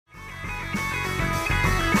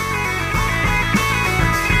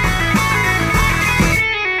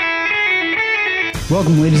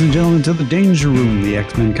Welcome, ladies and gentlemen, to the Danger Room, the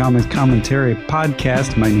X-Men Comics Commentary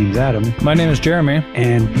Podcast. My name's Adam. My name is Jeremy.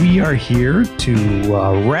 And we are here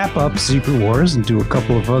to wrap up Secret Wars and do a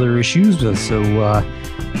couple of other issues. So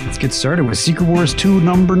let's get started with Secret Wars 2,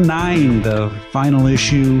 number 9, the final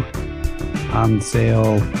issue on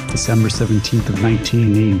sale December 17th of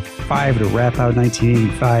 1985 to wrap out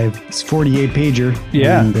 1985. It's a 48-pager.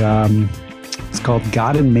 Yeah. And it's called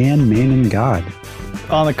God and Man, Man and God.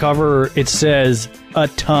 On the cover, it says, "A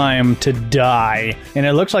Time to Die." And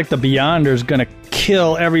it looks like the Beyonder's going to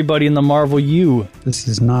kill everybody in the Marvel U. This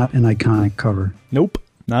is not an iconic cover. Nope,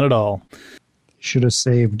 not at all. Should have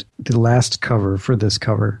saved the last cover for this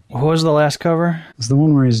cover. What was the last cover? It's the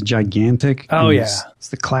one where he's gigantic. Oh, yeah. It's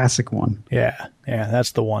the classic one. Yeah,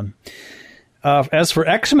 that's the one. As for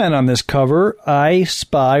X-Men on this cover, I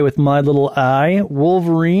spy with my little eye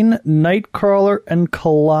Wolverine, Nightcrawler, and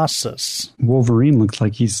Colossus. Wolverine looks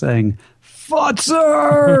like he's saying,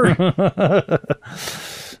 "Futzer!"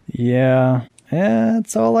 Yeah,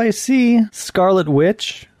 that's all I see. Scarlet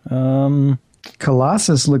Witch.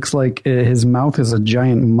 Colossus looks like his mouth is a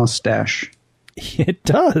giant mustache. It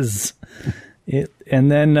does.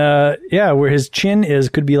 And then, where his chin is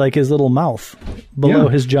could be like his little mouth below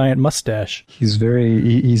his giant mustache.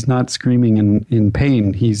 He's not screaming in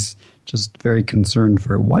pain. He's just very concerned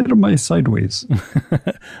for, why am I sideways?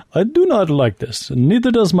 I do not like this.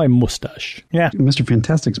 Neither does my mustache. Yeah. Mr.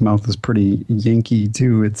 Fantastic's mouth is pretty Yankee,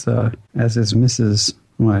 too. It's, as is Mrs.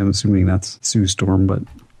 Well, I'm assuming that's Sue Storm, but...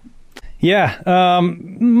 Yeah,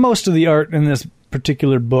 most of the art in this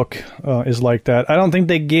particular book is like that. I don't think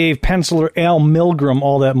they gave penciler Al Milgrom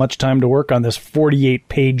all that much time to work on this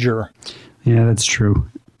 48-pager. Yeah, that's true.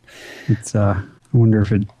 It's I wonder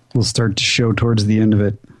if it will start to show towards the end of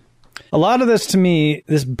it. A lot of this, to me,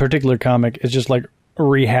 this particular comic is just like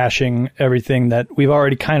rehashing everything that we've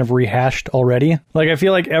already kind of rehashed already. Like, I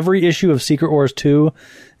feel like every issue of Secret Wars 2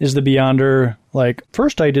 is the Beyonder, like,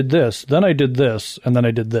 first I did this, then I did this, and then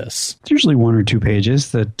I did this. It's usually 1 or 2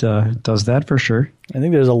 pages that does that for sure. I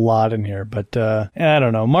think there's a lot in here, but I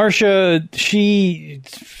don't know. Marcia, she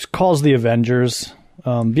calls the Avengers.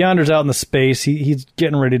 Beyonder's out in the space. He's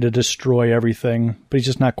getting ready to destroy everything, but he's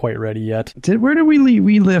just not quite ready yet. Where did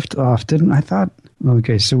we left off? Didn't I thought?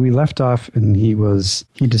 Okay, so we left off, and he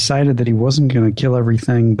decided that he wasn't going to kill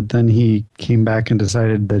everything, but then he came back and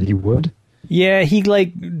decided that he would. Yeah, he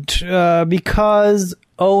because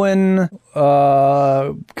Owen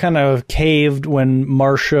kind of caved when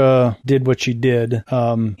Marcia did what she did.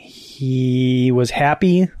 He was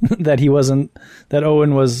happy that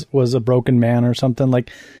Owen was a broken man or something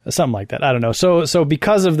like that. I don't know. So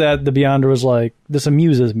because of that, the Beyonder was like, this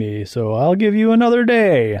amuses me, so I'll give you another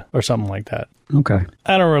day or something like that. Okay.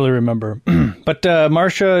 I don't really remember. But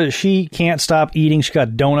Marcia, she can't stop eating. She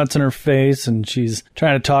got donuts in her face, and she's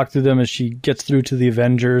trying to talk to them as she gets through to the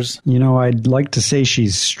Avengers. You know, I'd like to say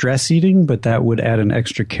she's stress eating, but that would add an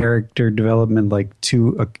extra character development,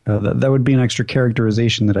 that would be an extra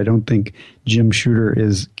characterization that I don't think Jim Shooter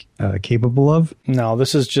is capable of. No,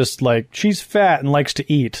 this is just like, she's fat and likes to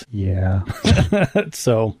eat. Yeah.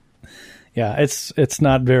 So, yeah, it's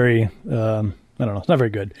not very, I don't know, it's not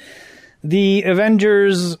very good. The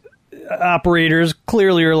Avengers operators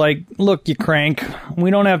clearly are like, look, you crank,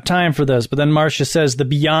 we don't have time for this. But then Marcia says the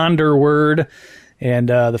Beyonder word, and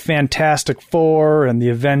the Fantastic Four and the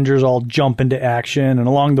Avengers all jump into action. And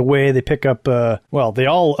along the way, they pick up, they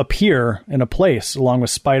all appear in a place, along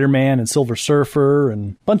with Spider-Man and Silver Surfer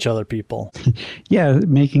and a bunch of other people. Yeah,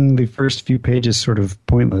 making the first few pages sort of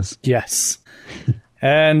pointless. Yes.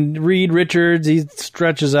 And Reed Richards, he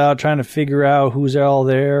stretches out trying to figure out who's all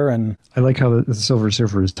there. And I like how the Silver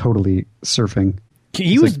Surfer is totally surfing.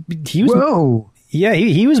 He was whoa. Yeah,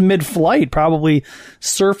 he was mid-flight, probably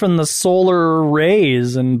surfing the solar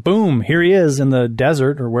rays, and boom, here he is in the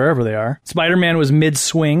desert or wherever they are. Spider-Man was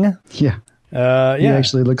mid-swing. Yeah. He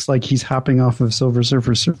actually looks like he's hopping off of Silver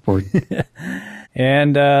Surfer's surfboard.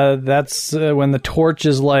 And that's when the Torch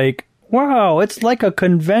is like, wow, it's like a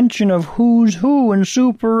convention of who's who in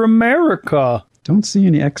Super America. Don't see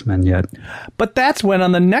any X-Men yet. But that's when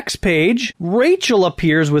on the next page, Rachel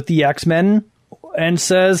appears with the X-Men and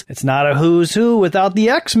says, it's not a who's who without the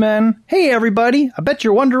X-Men. Hey, everybody, I bet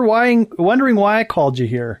you're wondering why I called you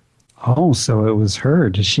here. Oh, so it was her.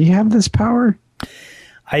 Does she have this power?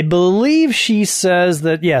 I believe she says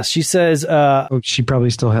that, yes, she says... she probably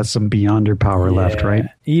still has some Beyonder power left, right?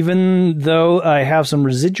 Even though I have some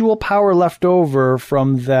residual power left over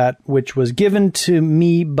from that which was given to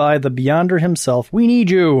me by the Beyonder himself, we need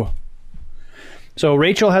you. So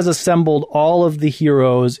Rachel has assembled all of the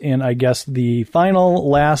heroes in, I guess, the final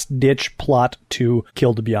last-ditch plot to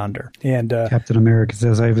kill the Beyonder. And Captain America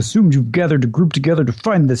says, "I have assumed you've gathered a group together to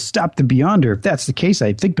find this Stop the Beyonder. If that's the case,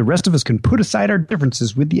 I think the rest of us can put aside our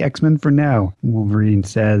differences with the X-Men for now." Wolverine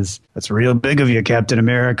says, "That's real big of you, Captain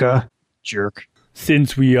America. Jerk."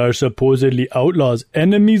 "Since we are supposedly outlaws,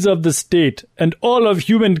 enemies of the state, and all of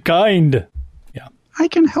humankind." Yeah. "I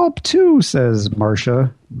can help too," says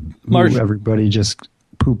Marsha. Who everybody just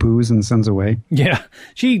poo-poos and sends away. Yeah.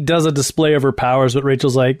 She does a display of her powers, but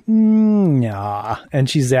Rachel's like, nah. And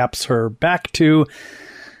she zaps her back to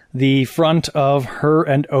the front of her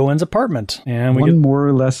and Owen's apartment. And One more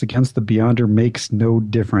or less against the Beyonder makes no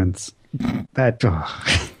difference.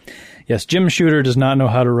 Yes, Jim Shooter does not know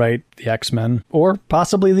how to write the X-Men, or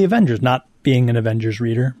possibly the Avengers, not being an Avengers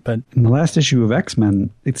reader. But in the last issue of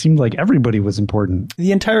X-Men, it seemed like everybody was important.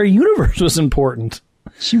 The entire universe was important.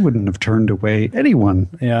 She wouldn't have turned away anyone.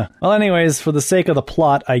 Yeah. Well, anyways, for the sake of the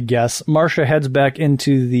plot, I guess, Marsha heads back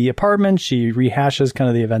into the apartment. She rehashes kind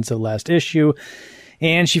of the events of the last issue.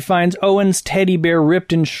 And she finds Owen's teddy bear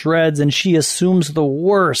ripped in shreds, and she assumes the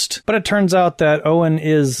worst. But it turns out that Owen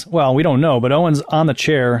is, well, we don't know, but Owen's on the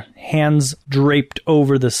chair, hands draped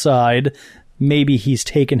over the side. Maybe he's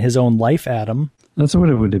taken his own life, Adam. That's what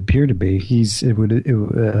it would appear to be.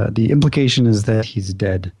 The implication is that he's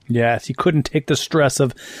dead. Yes, he couldn't take the stress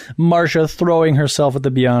of Marsha throwing herself at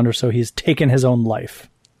the Beyonder, so he's taken his own life.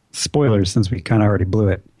 Spoilers, since we kind of already blew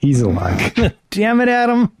it. He's alive. Damn it,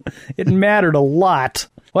 Adam! It mattered a lot.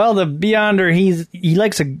 Well, the Beyonder, he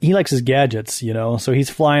likes his gadgets, you know. So he's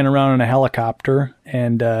flying around in a helicopter,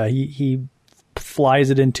 and he flies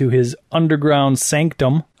it into his underground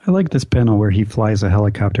sanctum. I like this panel where he flies a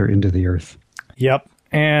helicopter into the earth. Yep.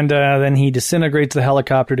 And then he disintegrates the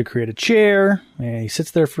helicopter to create a chair. And he sits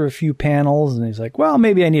there for a few panels, and he's like, well,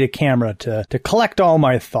 maybe I need a camera to collect all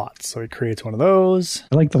my thoughts. So he creates one of those.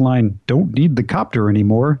 I like the line, "Don't need the copter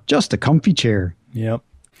anymore, just a comfy chair." Yep.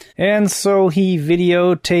 And so he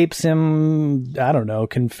videotapes him, I don't know,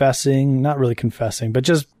 confessing, not really confessing, but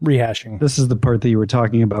just rehashing. This is the part that you were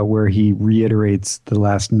talking about where he reiterates the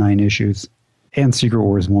last 9 issues. And Secret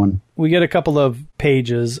Wars 1. We get a couple of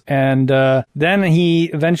pages, and then he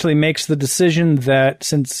eventually makes the decision that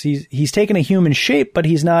since he's taken a human shape, but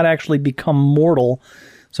he's not actually become mortal,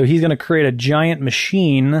 so he's going to create a giant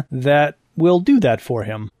machine that will do that for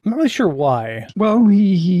him. I'm not really sure why. Well,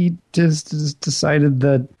 he just decided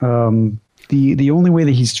that the only way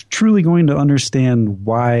that he's truly going to understand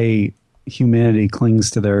why humanity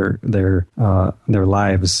clings to their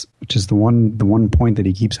lives, which is the one point that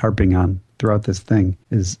he keeps harping on throughout this thing,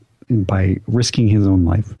 is by risking his own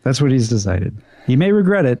life. That's what he's decided. He may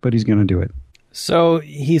regret it, but he's going to do it. So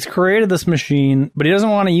he's created this machine, but he doesn't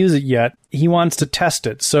want to use it yet. He wants to test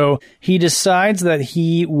it. So he decides that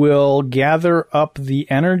he will gather up the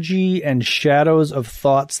energy and shadows of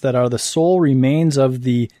thoughts that are the sole remains of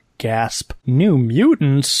the gasp New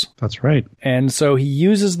Mutants. That's right. And so he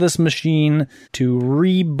uses this machine to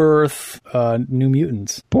rebirth New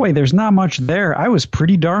Mutants. Boy, there's not much there. I was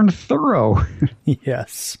pretty darn thorough.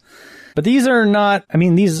 Yes. But these are not, I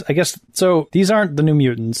mean, these aren't the New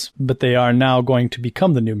Mutants, but they are now going to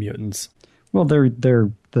become the New Mutants. Well, they're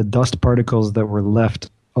the dust particles that were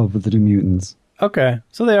left of the New Mutants. Okay.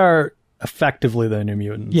 So they are effectively the New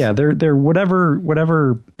Mutants. Yeah, they're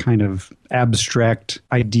whatever kind of abstract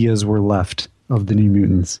ideas were left of the New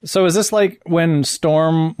Mutants. So is this like when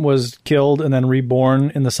Storm was killed and then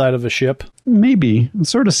reborn in the side of a ship? Maybe.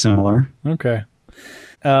 Sort of similar. Okay.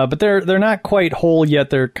 But they're not quite whole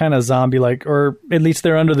yet. They're kind of zombie-like, or at least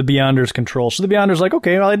they're under the Beyonder's control. So the Beyonder's like,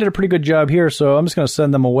 okay, well, I did a pretty good job here, so I'm just going to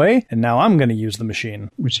send them away, and now I'm going to use the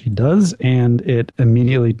machine. Which he does, and it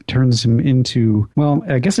immediately turns him into, well,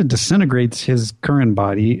 I guess it disintegrates his current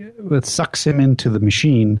body. It sucks him into the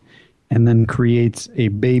machine, and then creates a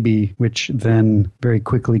baby, which then very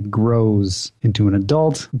quickly grows into an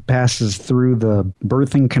adult, passes through the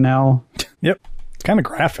birthing canal. Yep. Kind of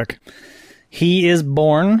graphic. He is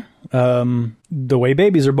born the way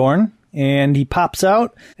babies are born, and he pops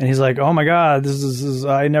out, and he's like, oh my God, this is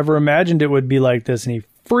I never imagined it would be like this. And he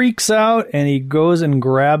freaks out, and he goes and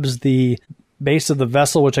grabs the base of the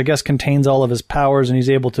vessel, which I guess contains all of his powers, and he's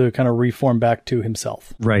able to kind of reform back to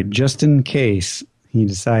himself. Right, just in case. He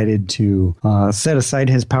decided to set aside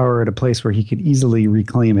his power at a place where he could easily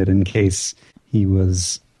reclaim it in case he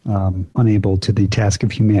was unable to the task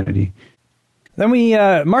of humanity. Then we,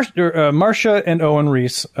 Marsha and Owen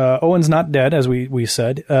Reese. Owen's not dead, as we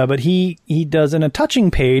said, but he does, in a touching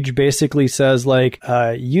page, basically says, like,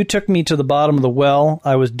 you took me to the bottom of the well.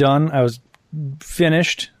 I was done. I was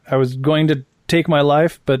finished. I was going to take my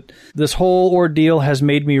life, but this whole ordeal has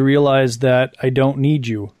made me realize that I don't need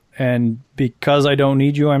you. And because I don't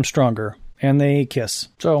need you, I'm stronger. And they kiss.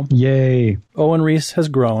 So, yay. Owen Reese has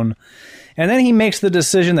grown. And then he makes the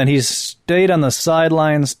decision that he's stayed on the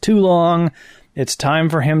sidelines too long. It's time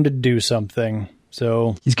for him to do something.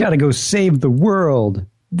 So he's got to go save the world.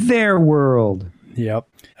 Their world. Yep.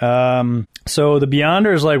 So the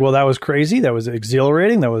Beyonder's like, well, that was crazy. That was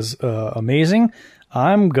exhilarating. That was amazing.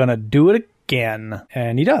 I'm going to do it again.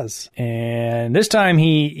 And he does. And this time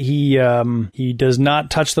he does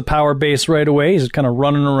not touch the power base right away. He's kind of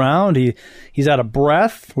running around. He's out of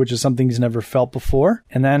breath, which is something he's never felt before.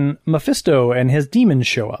 And then Mephisto and his demons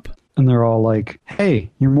show up. And they're all like, hey,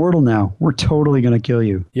 you're mortal now. We're totally going to kill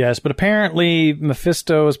you. Yes, but apparently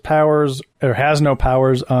Mephisto's powers, or has no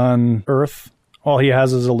powers on Earth. All he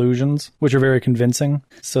has is illusions, which are very convincing.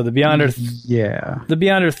 So the Beyonder... The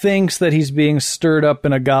Beyonder thinks that he's being stirred up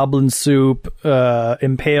in a goblin soup,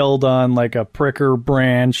 impaled on like a pricker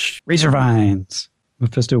branch. Razor vines.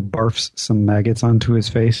 Mephisto barfs some maggots onto his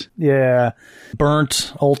face. Yeah.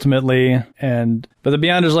 Burnt, ultimately. But the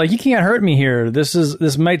Beyonder's like, you can't hurt me here.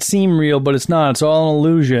 This might seem real, but it's not. It's all an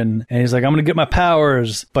illusion. And he's like, I'm going to get my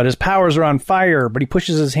powers. But his powers are on fire. But he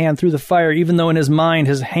pushes his hand through the fire, even though in his mind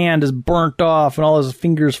his hand is burnt off and all his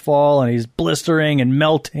fingers fall and he's blistering and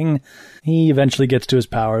melting. He eventually gets to his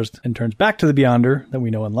powers and turns back to the Beyonder that we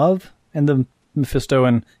know and love. And the Mephisto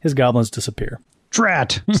and his goblins disappear.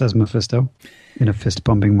 Drat, says Mephisto in a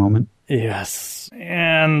fist-pumping moment. Yes.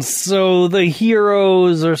 And so the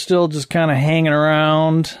heroes are still just kind of hanging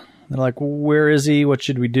around. They're like, where is he? What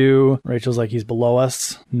should we do? Rachel's like, he's below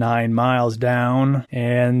us, 9 miles down.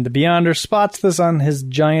 And the Beyonder spots this on his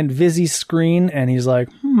giant Visi screen, and he's like,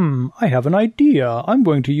 I have an idea. I'm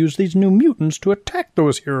going to use these new mutants to attack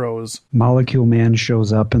those heroes. Molecule Man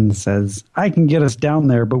shows up and says, I can get us down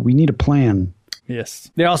there, but we need a plan.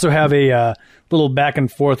 Yes. They also have a little back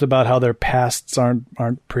and forth about how their pasts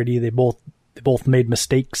aren't pretty. They both made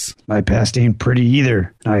mistakes. My past ain't pretty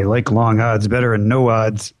either. I like long odds better than no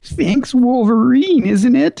odds. Thanks, Wolverine,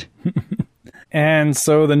 isn't it? And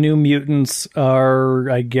so the new mutants are,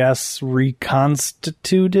 I guess,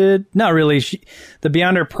 reconstituted. Not really. The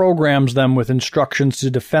Beyonder programs them with instructions to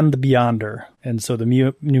defend the Beyonder. And so the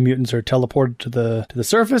new mutants are teleported to the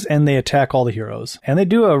surface, and they attack all the heroes. And they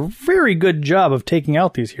do a very good job of taking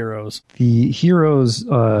out these heroes. The heroes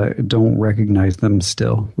don't recognize them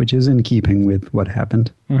still, which is in keeping with what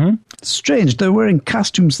happened. Mm-hmm. Strange, they're wearing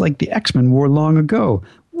costumes like the X-Men wore long ago.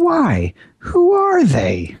 Why? Who are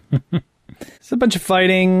they? It's a bunch of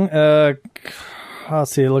fighting.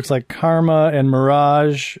 Let's see, it looks like Karma and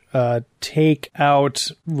Mirage take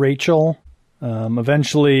out Rachel.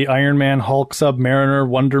 Eventually, Iron Man, Hulk, Submariner,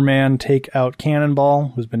 Wonder Man take out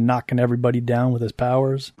Cannonball, who's been knocking everybody down with his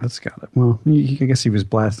powers. That's got it. Well, I guess he was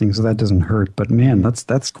blasting, so that doesn't hurt. But man,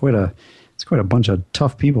 that's quite a bunch of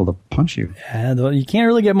tough people to punch you. Yeah, you can't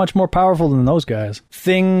really get much more powerful than those guys.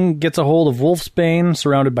 Thing gets a hold of Wolfsbane,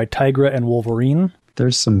 surrounded by Tigra and Wolverine.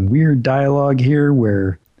 There's some weird dialogue here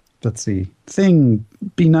where, let's see, Thing,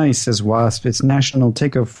 be nice, says Wasp. It's National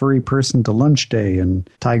Take a Furry Person to Lunch Day. And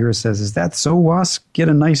Tigra says, is that so, Wasp? Get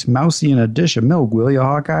a nice mousey and a dish of milk, will you,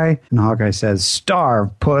 Hawkeye? And Hawkeye says,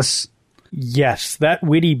 starve, puss. Yes, that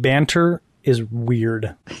witty banter is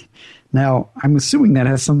weird. Now, I'm assuming that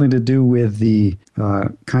has something to do with the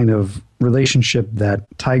kind of relationship that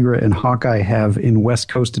Tigra and Hawkeye have in West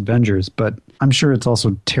Coast Avengers, but I'm sure it's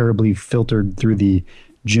also terribly filtered through the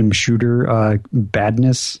Jim Shooter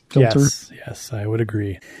badness filter. Yes, I would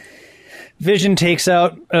agree. Vision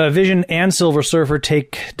and Silver Surfer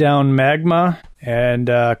take down Magma, and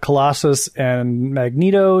Colossus and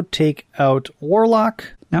Magneto take out Warlock.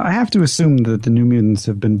 Now, I have to assume that the New Mutants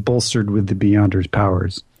have been bolstered with the Beyonder's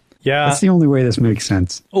powers. Yeah. That's the only way this makes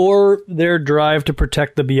sense. Or their drive to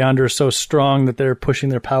protect the Beyonder is so strong that they're pushing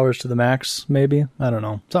their powers to the max, maybe? I don't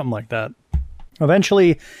know. Something like that.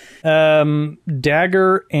 Eventually,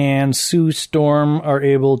 Dagger and Sue Storm are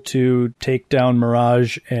able to take down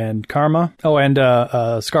Mirage and Karma. Oh, and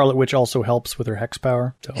Scarlet Witch also helps with her Hex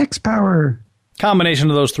power. So, Hex power! Combination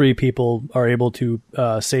of those three people are able to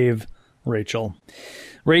save Rachel.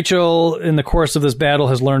 Rachel, in the course of this battle,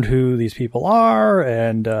 has learned who these people are,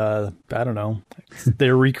 and I don't know. They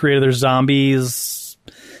recreated their zombies,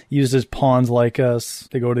 used as pawns like us.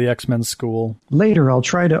 They go to the X-Men school. Later, I'll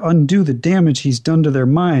try to undo the damage he's done to their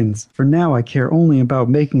minds. For now, I care only about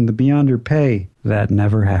making the Beyonder pay. That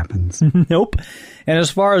never happens. Nope. And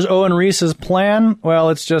as far as Owen Reese's plan, well,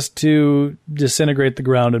 it's just to disintegrate the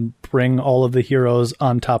ground and bring all of the heroes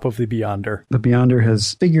on top of the Beyonder. The Beyonder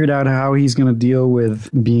has figured out how he's going to deal with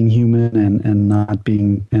being human and not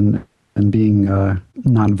being, and and being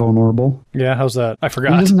non-vulnerable. Yeah, how's that? I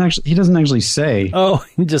forgot. He doesn't actually say. Oh,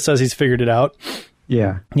 he just says he's figured it out.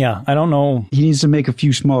 Yeah. Yeah, I don't know. He needs to make a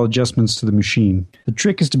few small adjustments to the machine. The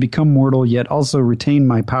trick is to become mortal, yet also retain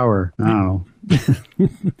my power. I don't know.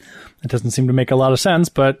 It doesn't seem to make a lot of sense,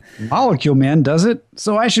 but... Molecule Man does it,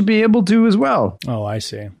 so I should be able to as well. Oh, I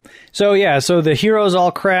see. So, yeah, so the heroes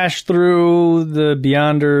all crash through the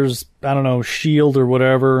Beyonder's, I don't know, shield or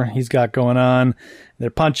whatever he's got going on. They're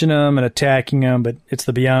punching him and attacking him, but it's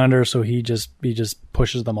the Beyonder, so he just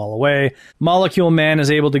pushes them all away. Molecule Man is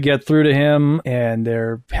able to get through to him, and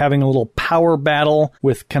they're having a little power battle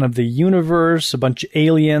with kind of the universe, a bunch of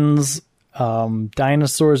aliens,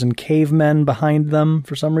 dinosaurs and cavemen behind them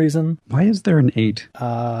for some reason. Why is there an 8?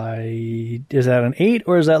 Is that an 8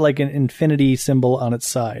 or is that like an infinity symbol on its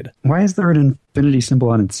side? Why is there an infinity symbol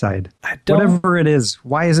on its side? Whatever it is,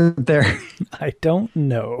 why is it there? I don't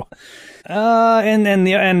know.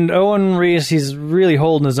 And Owen Reese, he's really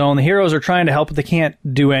holding his own. The heroes are trying to help, but they can't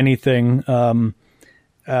do anything.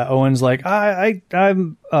 Owen's like, I've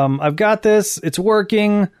got this. It's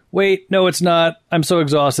working. Wait, no, it's not. I'm so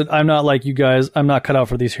exhausted. I'm not like you guys. I'm not cut out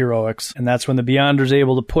for these heroics. And that's when the Beyonder's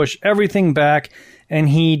able to push everything back, and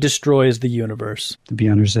he destroys the universe. The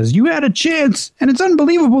Beyonder says, you had a chance, and it's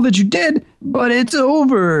unbelievable that you did, but it's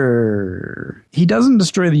over. He doesn't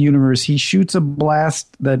destroy the universe. He shoots a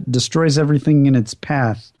blast that destroys everything in its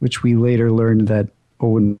path, which we later learned that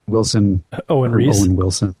Owen Reese.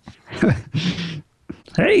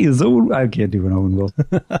 Hey, is Owen... I can't do an Owen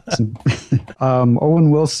Wilson.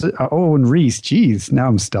 Owen Reese. Jeez, now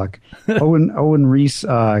I'm stuck. Owen Reese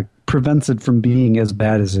prevents it from being as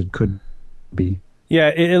bad as it could be. Yeah,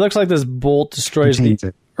 it looks like this bolt destroys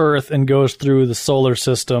the Earth and goes through the solar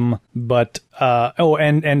system. But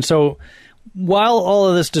so while all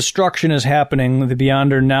of this destruction is happening, the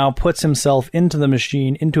Beyonder now puts himself into the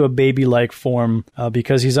machine, into a baby-like form,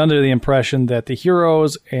 because he's under the impression that the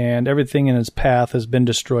heroes and everything in his path has been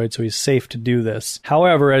destroyed, so he's safe to do this.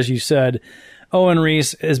 However, as you said, Owen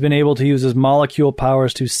Reese has been able to use his molecule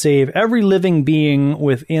powers to save every living being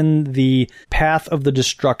within the path of the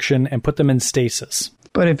destruction and put them in stasis.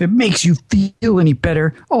 But if it makes you feel any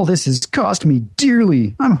better, all this has cost me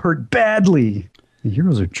dearly. I'm hurt badly. The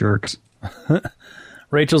heroes are jerks.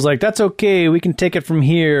 Rachel's like, that's okay, we can take it from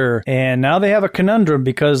here. And now they have a conundrum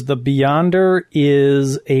because the Beyonder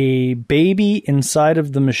is a baby inside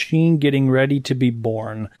of the machine getting ready to be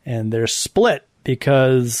born. And they're split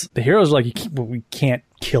because the hero's like, we can't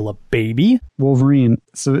kill a baby. Wolverine,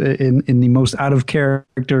 so in the most out of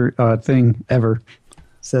character thing ever,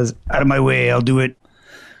 says, out of my way, I'll do it.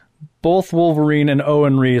 Both Wolverine and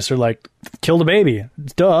Owen Reese are like, kill the baby.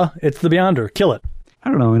 Duh, it's the Beyonder, kill it. I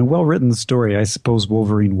don't know. In a well-written story, I suppose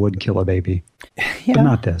Wolverine would kill a baby. Yeah. But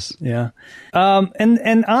not this. Yeah.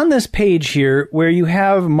 And on this page here, where you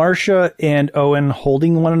have Marcia and Owen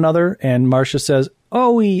holding one another, and Marcia says,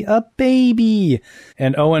 Owie, a baby.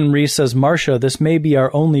 And Owen Reese says, Marcia, this may be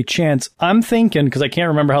our only chance. I'm thinking, because I can't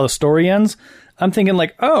remember how the story ends, I'm thinking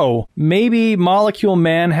like, oh, maybe Molecule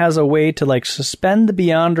Man has a way to like suspend the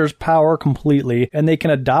Beyonder's power completely, and they can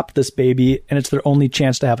adopt this baby, and it's their only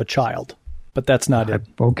chance to have a child. But that's not it.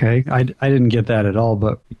 Okay, I didn't get that at all,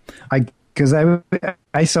 but because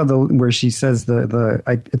I saw where she says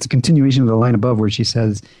it's a continuation of the line above where she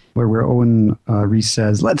says where Owen Reese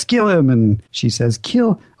says, let's kill him, and she says,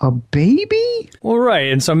 kill a baby? Well,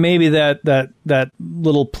 right, and so maybe that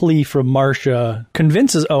little plea from Marcia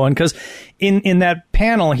convinces Owen, because in that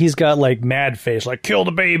panel he's got like mad face, like kill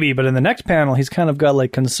the baby, but in the next panel he's kind of got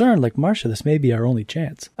like concern, like Marcia, this may be our only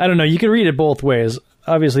chance. I don't know, you can read it both ways.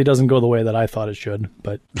 Obviously, it doesn't go the way that I thought it should,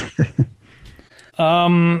 but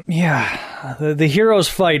yeah, the heroes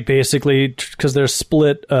fight basically because they're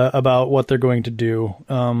split about what they're going to do.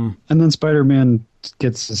 And then Spider-Man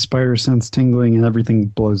gets his spider sense tingling and everything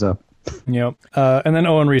blows up. Yep. And then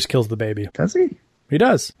Owen Reese kills the baby. Does he? He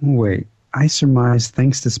does. Wait, I surmise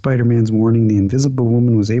thanks to Spider-Man's warning, the Invisible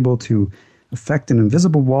Woman was able to effect an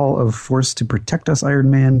invisible wall of force to protect us, Iron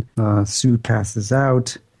Man. Sue passes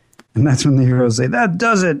out. And that's when the heroes say, that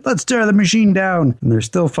does it. Let's tear the machine down. And they're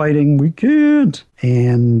still fighting. We can't.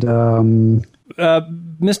 And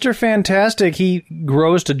Mr. Fantastic, he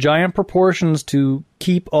grows to giant proportions to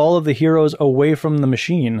keep all of the heroes away from the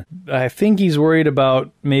machine. I think he's worried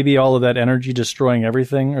about maybe all of that energy destroying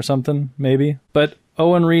everything or something, maybe. But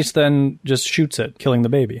Owen Reese then just shoots it, killing the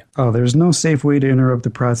baby. Oh, there's no safe way to interrupt the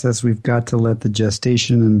process. We've got to let the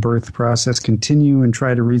gestation and birth process continue and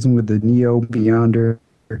try to reason with the Neo Beyonder,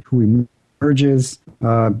 who emerges.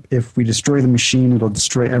 If we destroy the machine, it'll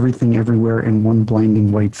destroy everything everywhere in one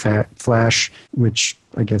blinding white flash, which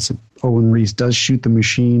I guess Owen Reese does shoot the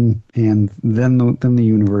machine, and then the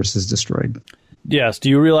universe is destroyed. Yes. Do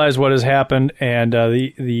you realize what has happened? And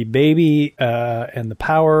the baby and the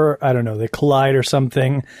power, I don't know, they collide or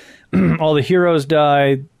something. All the heroes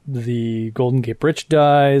die. The Golden Gate Bridge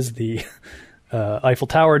dies. The Eiffel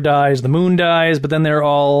Tower dies. The moon dies. But then they're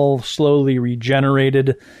all slowly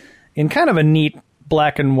regenerated in kind of a neat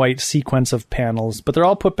black and white sequence of panels. But they're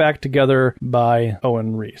all put back together by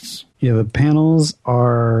Owen Reese. Yeah, the panels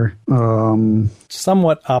are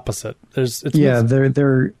somewhat opposite. They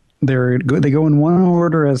go in one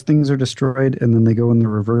order as things are destroyed, and then they go in the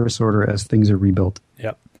reverse order as things are rebuilt.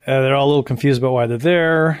 Yep. They're all a little confused about why they're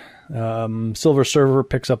there. Silver Surfer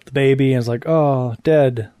picks up the baby and is like, oh,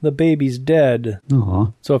 dead. The baby's dead.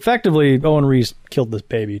 Aww. So effectively, Owen Reese killed this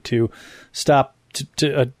baby to stop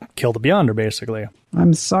to kill the Beyonder, basically.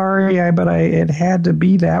 I'm sorry, but it had to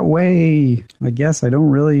be that way. I guess I don't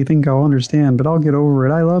really think I'll understand, but I'll get over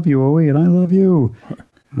it. I love you, Owie, and I love you.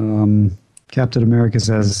 Captain America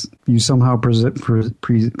says, you somehow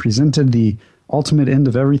presented the ultimate end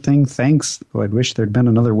of everything. Thanks. Oh, I'd wish there'd been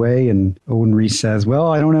another way. And Owen Reese says, well,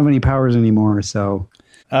 I don't have any powers anymore, so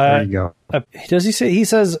there you go. Does he say? He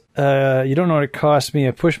says, you don't know what it cost me.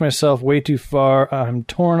 I pushed myself way too far. I'm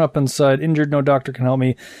torn up inside, injured. No doctor can help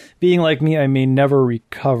me. Being like me, I may never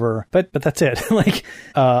recover. But that's it.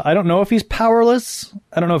 I don't know if he's powerless.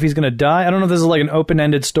 I don't know if he's going to die. I don't know if this is like an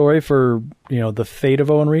open-ended story for, the fate of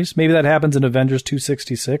Owen Reese. Maybe that happens in Avengers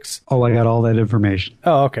 266. Oh, I got all that information.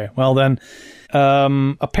 Oh, okay. Well, then,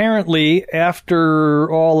 apparently,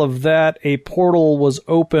 after all of that, a portal was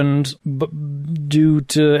opened due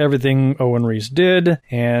to everything Owen Reese did,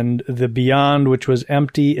 and the Beyond, which was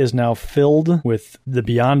empty, is now filled with the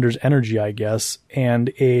Beyonder's energy, I guess, and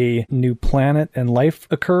a new planet and life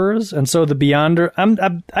occurs. And so the Beyonder,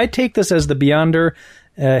 I take this as the Beyonder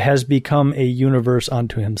has become a universe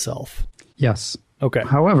unto himself. Yes. Okay.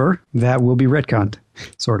 However, that will be retconned,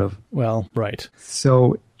 sort of. Well, right.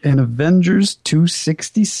 So in Avengers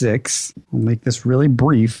 266, we'll make this really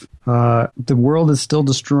brief, the world is still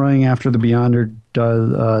destroying after the Beyonder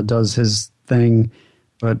does his thing,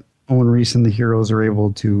 but Owen Reese and the heroes are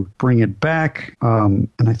able to bring it back. And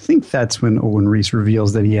I think that's when Owen Reese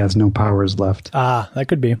reveals that he has no powers left. Ah, that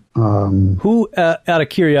could be. Who, out of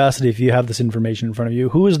curiosity, if you have this information in front of you,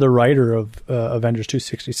 who is the writer of Avengers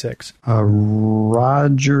 266?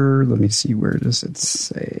 Roger, let me see, where does it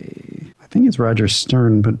say? I think it's Roger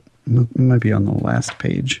Stern, but it might be on the last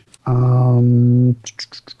page.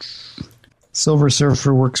 Silver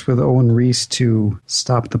Surfer works with Owen Reese to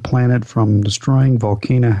stop the planet from destroying.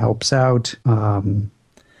 Volcana helps out.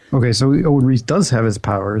 Okay, so Owen Reese does have his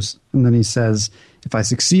powers, and then he says, if I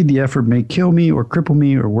succeed, the effort may kill me or cripple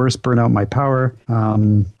me or worse, burn out my power.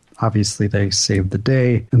 Obviously, they save the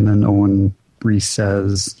day, and then Owen Reese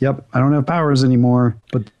says, yep, I don't have powers anymore.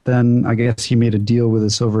 But then I guess he made a deal with the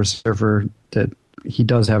Silver Surfer that he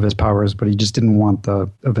does have his powers, but he just didn't want the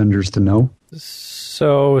Avengers to know.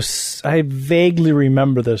 So I vaguely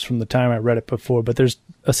remember this from the time I read it before, but there's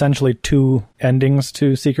essentially two endings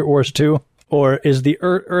to Secret Wars 2. Or is the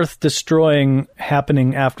Earth destroying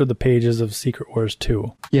happening after the pages of Secret Wars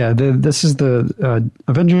 2? Yeah, this is the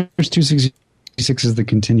Avengers 266 is the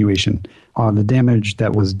continuation. The damage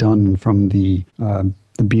that was done from the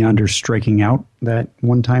Beyonders striking out that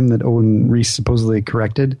one time that Owen Reese supposedly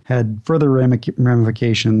corrected had further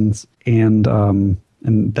ramifications, and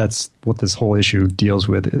that's what this whole issue deals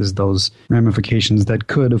with, is those ramifications that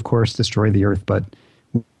could, of course, destroy the Earth. But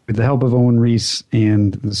with the help of Owen Reese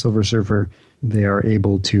and the Silver Surfer, they are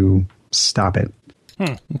able to stop it.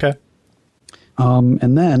 Okay.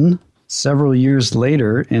 And then several years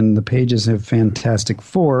later, in the pages of Fantastic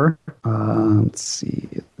Four, let's see,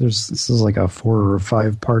 this is like a 4 or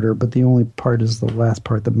 5-parter, but the only part is the last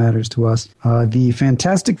part that matters to us. The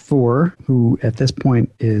Fantastic Four, who at this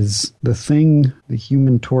point is the Thing, the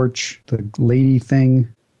Human Torch, the Lady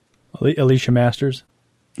Thing, Alicia Masters,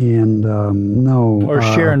 and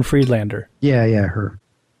Sharon Friedlander. Yeah, her.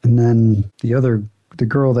 And then the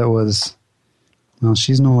girl that was, well,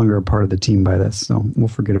 she's no longer a part of the team by this, so we'll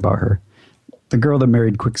forget about her. The girl that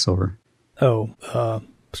married Quicksilver. Oh,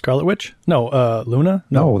 Scarlet Witch? No, Luna?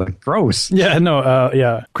 No, gross. Yeah,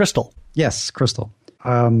 no, Crystal. Yes, Crystal.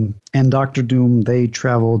 And Doctor Doom, they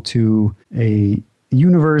travel to a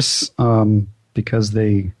universe because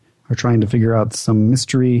they are trying to figure out some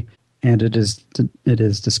mystery. And it is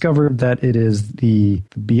discovered that it is the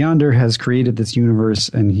Beyonder has created this universe,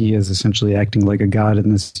 and he is essentially acting like a god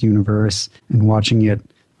in this universe and watching it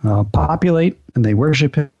populate, and they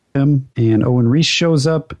worship him. him, and Owen Reese shows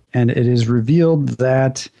up, and it is revealed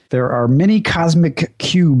that there are many cosmic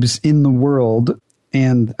cubes in the world,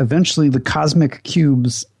 and eventually the cosmic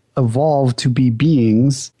cubes evolved to be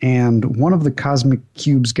beings, and one of the cosmic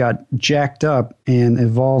cubes got jacked up and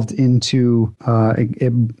evolved into,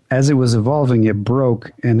 as it was evolving, it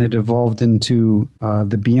broke, and it evolved into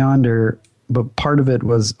the Beyonder, but part of it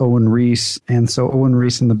was Owen Reese, and so Owen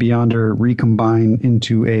Reese and the Beyonder recombine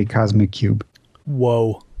into a cosmic cube.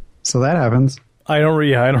 Whoa. So that happens. I don't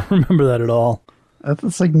remember that at all.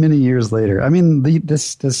 That's like many years later. I mean,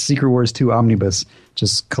 this Secret Wars 2 omnibus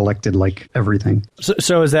just collected like everything.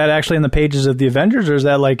 So is that actually in the pages of the Avengers, or is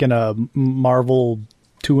that like in a Marvel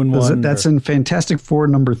 2-in-1? That's in Fantastic Four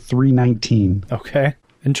number 319. Okay.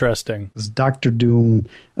 Interesting. It's Doctor Doom.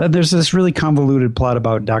 There's this really convoluted plot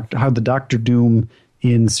about how the Doctor Doom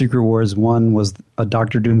in Secret Wars 1 was a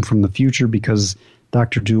Doctor Doom from the future because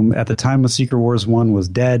Doctor Doom at the time of Secret Wars 1 was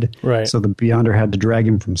dead. Right. So the Beyonder had to drag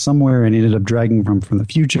him from somewhere, and he ended up dragging him from the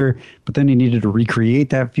future. But then he needed to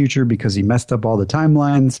recreate that future because he messed up all the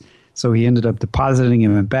timelines. So he ended up depositing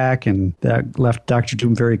him back, and that left Doctor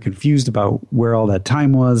Doom very confused about where all that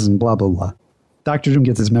time was and blah, blah, blah. Doctor Doom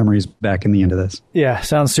gets his memories back in the end of this. Yeah,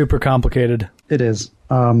 sounds super complicated. It is.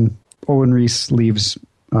 Owen Reese leaves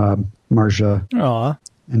Marcia. Aw.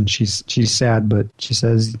 And she's sad, but she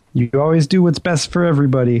says, "You always do what's best for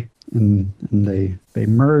everybody." And they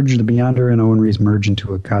merge, the Beyonder and Owen Reese merge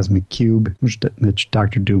into a cosmic cube, which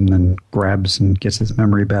Doctor Doom then grabs and gets his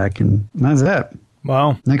memory back, and that's it.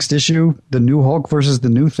 Wow. Next issue, the New Hulk versus the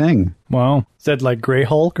New Thing. Wow. Is that like Grey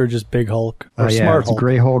Hulk or just Big Hulk? Or Smart Hulk?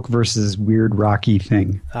 Grey Hulk versus Weird Rocky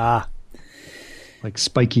Thing. Ah. Like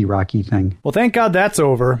Spiky Rocky Thing. Well, thank God that's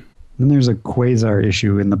over. Then there's a Quasar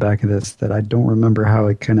issue in the back of this that I don't remember how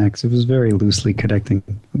it connects. It was very loosely connecting.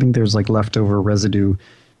 I think there's like leftover residue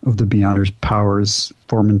of the Beyonder's powers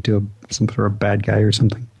form into some sort of bad guy or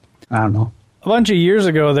something. I don't know. A bunch of years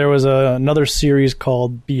ago, there was another series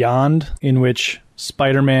called Beyond, in which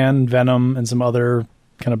Spider-Man, Venom, and some other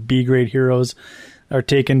kind of B-grade heroes are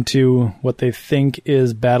taken to what they think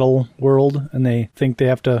is Battle World, and they think they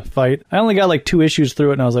have to fight. I only got like 2 issues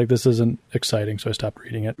through it, and I was like, this isn't exciting, so I stopped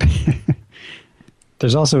reading it.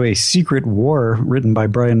 There's also a Secret War written by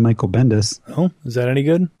Brian Michael Bendis. Oh, is that any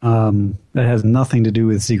good? That has nothing to do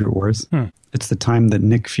with Secret Wars. It's the time that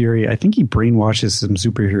Nick Fury, I think he brainwashes some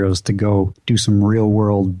superheroes to go do some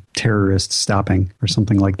real-world terrorist stopping or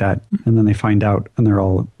something like that. And then they find out, and they're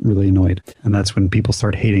all really annoyed. And that's when people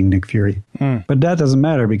start hating Nick Fury. But that doesn't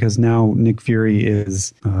matter because now Nick Fury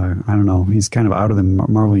is, I don't know, he's kind of out of the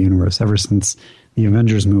Marvel Universe ever since the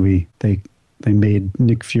Avengers movie. They made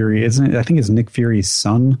Nick Fury, isn't it? I think it's Nick Fury's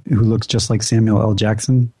son, who looks just like Samuel L.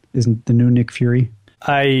 Jackson, isn't the new Nick Fury?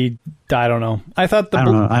 I don't know. I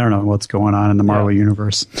don't know what's going on in the Marvel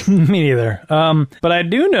Universe. Me neither. But I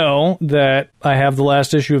do know that I have the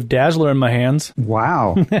last issue of Dazzler in my hands.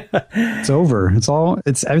 Wow. It's over.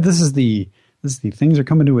 This is the things are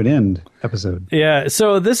coming to an end episode. Yeah.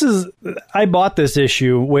 So I bought this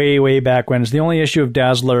issue way back when. It's the only issue of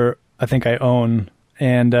Dazzler I think I own.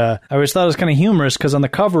 And I always thought it was kind of humorous because on the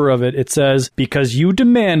cover of it, it says, "Because you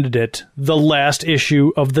demanded it, the last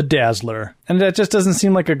issue of the Dazzler." And that just doesn't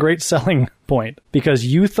seem like a great selling point. Because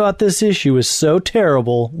you thought this issue was so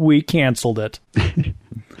terrible, we canceled it.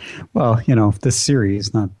 Well, this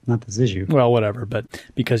series, not this issue. Well, whatever, but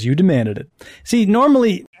because you demanded it. See,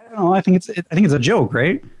 normally... I don't know, I think it's a joke,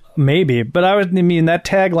 right? Maybe, but that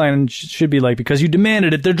tagline should be like, "Because you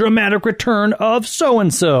demanded it, the dramatic return of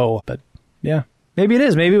so-and-so." But, yeah. Maybe it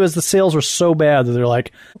is. Maybe it was the sales were so bad that they're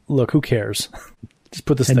like, look, who cares? Just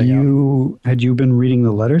put this thing out. Had you been reading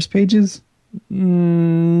the letters pages?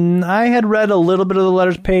 I had read a little bit of the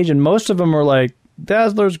letters page, and most of them were like,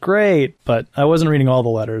 Dazzler's great, but I wasn't reading all the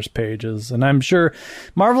letters pages. And I'm sure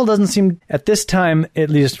Marvel doesn't seem, at this time, at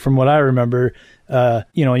least from what I remember,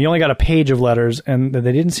 you only got a page of letters, and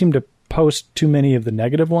they didn't seem to post too many of the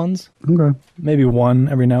negative ones. Okay. Maybe one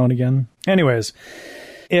every now and again. Anyways...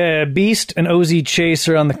 Beast and OZ Chase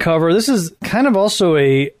are on the cover. This is kind of also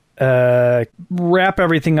a wrap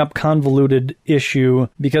everything up convoluted issue,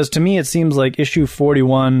 because to me it seems like issue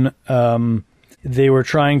 41, they were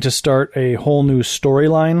trying to start a whole new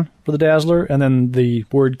storyline for the Dazzler, and then the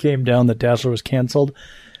word came down that Dazzler was canceled.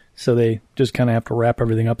 So they just kind of have to wrap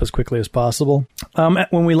everything up as quickly as possible.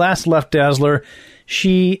 When we last left Dazzler,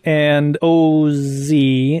 she and OZ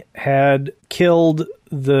had killed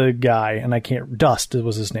the guy, and Dust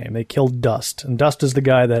was his name. They killed Dust, and Dust is the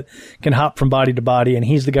guy that can hop from body to body, and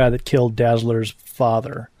he's the guy that killed Dazzler's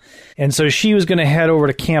father. And so she was going to head over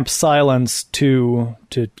to Camp Silence to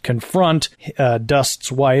confront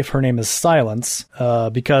Dust's wife. Her name is Silence,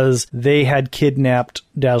 because they had kidnapped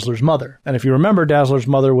Dazzler's mother. And if you remember, Dazzler's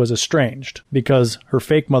mother was estranged because her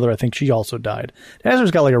fake mother, I think she also died.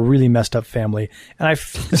 Dazzler's got like a really messed up family. And I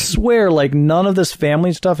swear, like, none of this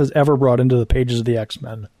family stuff is ever brought into the pages of the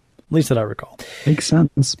X-Men. At least that I recall. Makes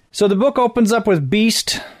sense. So the book opens up with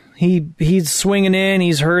Beast. He's swinging in.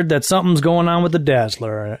 He's heard that something's going on with the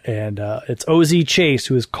Dazzler, and it's OZ Chase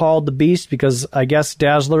who is called the Beast because I guess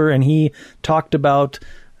Dazzler and he talked about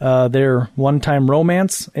their one-time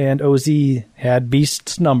romance, and OZ had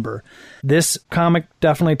Beast's number. This comic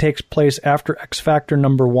definitely takes place after X Factor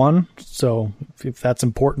 #1, so if that's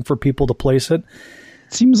important for people to place it.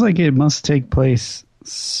 It seems like it must take place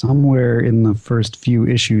somewhere in the first few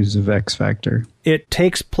issues of X Factor. It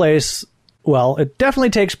takes place... Well, it definitely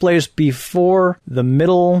takes place before the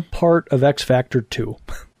middle part of X Factor 2.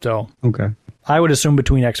 So, okay. I would assume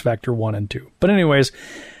between X Factor 1 and 2. But anyways,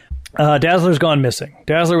 Dazzler's gone missing.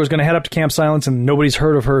 Dazzler was going to head up to Camp Silence, and nobody's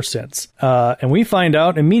heard of her since. And we find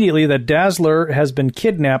out immediately that Dazzler has been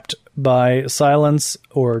kidnapped by Silence,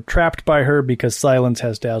 or trapped by her, because Silence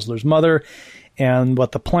has Dazzler's mother. And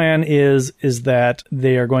what the plan is that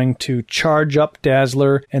they are going to charge up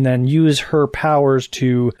Dazzler and then use her powers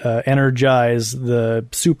to energize the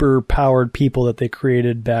super-powered people that they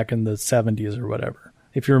created back in the 70s or whatever,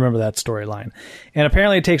 if you remember that storyline. And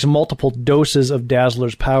apparently it takes multiple doses of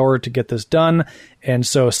Dazzler's power to get this done. And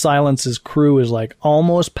so Silence's crew is like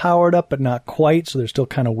almost powered up, but not quite, so they're still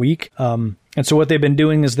kind of weak. And so what they've been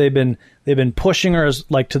doing is they've been pushing her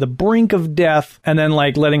like to the brink of death and then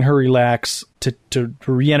like letting her relax to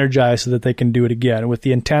re-energize so that they can do it again, with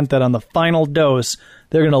the intent that on the final dose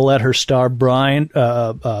they're going to let her star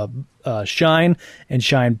shine and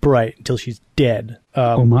shine bright until she's dead.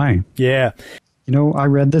 Oh my. Yeah. You know, I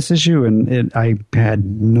read this issue and I had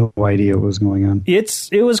no idea what was going on. It's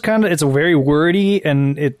very wordy,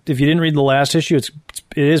 and if you didn't read the last issue, it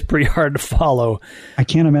is pretty hard to follow. I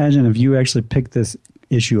can't imagine if you actually picked this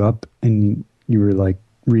issue up and you were like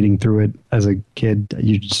reading through it as a kid,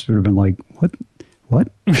 you just would have been like,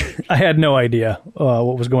 what? I had no idea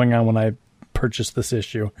what was going on when I purchased this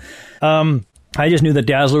issue. I just knew that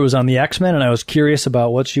Dazzler was on the X-Men, and I was curious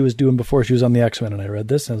about what she was doing before she was on the X-Men, and I read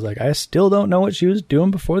this, and I was like, I still don't know what she was doing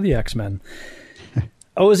before the X-Men.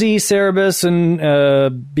 OZ, Cerebus,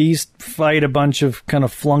 and Beast fight a bunch of kind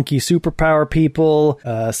of flunky superpower people.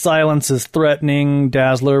 Silence is threatening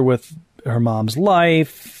Dazzler with her mom's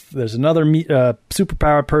life. There's another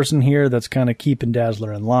superpower person here that's kind of keeping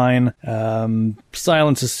Dazzler in line.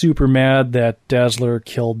 Silence is super mad that Dazzler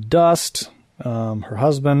killed Dust, her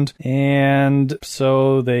husband, and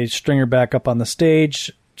so they string her back up on the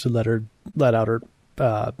stage to let out her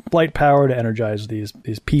light power to energize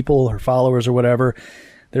these people, her followers or whatever.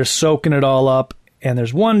 They're soaking it all up, and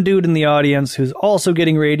there's one dude in the audience who's also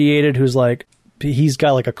getting radiated, who's like, he's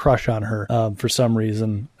got like a crush on her for some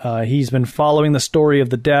reason. He's been following the story of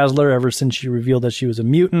the Dazzler ever since she revealed that she was a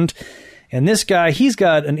mutant. And this guy, he's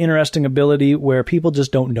got an interesting ability where people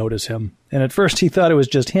just don't notice him. And at first he thought it was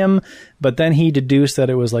just him, but then he deduced that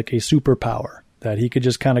it was like a superpower, that he could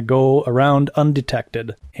just kind of go around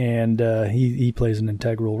undetected. And he plays an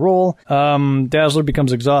integral role. Dazzler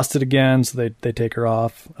becomes exhausted again, so they take her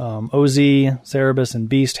off. OZ, Cerebus, and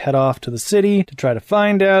Beast head off to the city to try to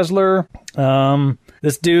find Dazzler.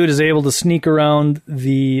 This dude is able to sneak around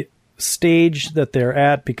the stage that they're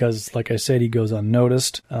at because, like I said, he goes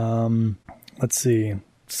unnoticed. Let's see.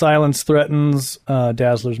 Silence threatens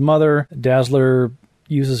Dazzler's mother. Dazzler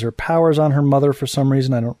uses her powers on her mother for some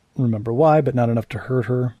reason. I don't remember why, but not enough to hurt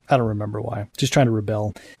her. I don't remember why. Just trying to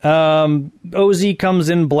rebel. OZ comes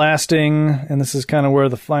in blasting, and this is kind of where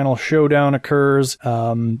the final showdown occurs.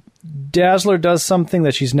 Dazzler does something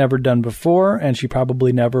that she's never done before, and she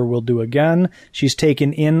probably never will do again. She's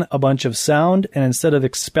taken in a bunch of sound, and instead of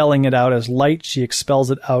expelling it out as light, she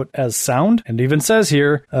expels it out as sound. And even says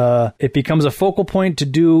here, it becomes a focal point to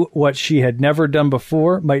do what she had never done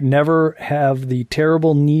before, might never have the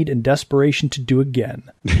terrible need and desperation to do again.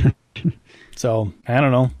 So, I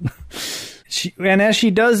don't know. And as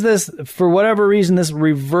she does this, for whatever reason, this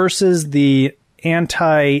reverses the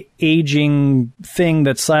anti-aging thing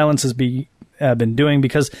that Silence has been doing,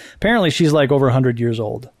 because apparently she's like over 100 years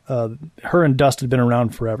old. Her and Dust had been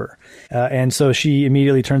around forever. And so she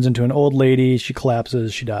immediately turns into an old lady. She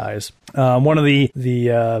collapses. She dies. One of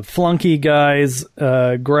the flunky guys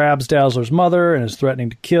grabs Dazzler's mother and is threatening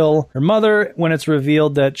to kill her mother when it's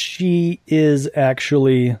revealed that she is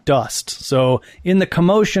actually Dust. So in the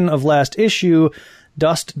commotion of last issue,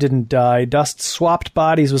 Dust didn't die. Dust swapped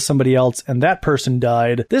bodies with somebody else, and that person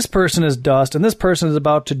died. This person is Dust, and this person is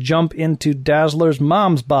about to jump into Dazzler's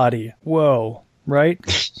mom's body. Whoa, right?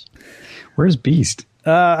 Where's Beast?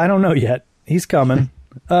 I don't know yet. He's coming.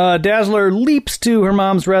 Dazzler leaps to her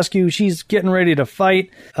mom's rescue. She's getting ready to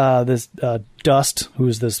fight this Dust,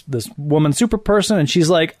 who's this woman super person, and she's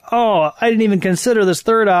like, oh, I didn't even consider this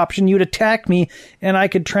third option. You'd attack me, and I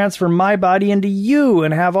could transfer my body into you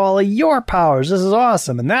and have all of your powers. This is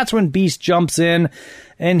awesome. And that's when Beast jumps in,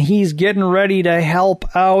 and he's getting ready to help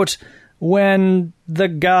out when the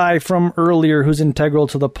guy from earlier who's integral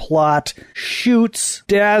to the plot shoots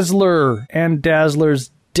Dazzler, and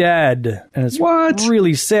Dazzler's dead. And it's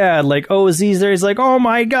really sad. Like, OZ's there, he's like, oh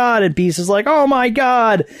my god, and Beast is like, oh my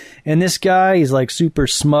god. And this guy, he's like super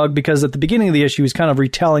smug because at the beginning of the issue he's kind of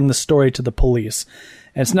retelling the story to the police,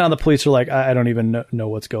 and so now the police are like, I don't even know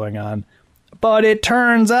what's going on. But it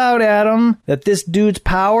turns out, Adam, that this dude's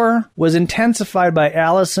power was intensified by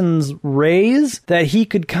Allison's rays, that he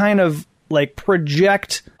could kind of like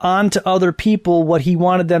project onto other people what he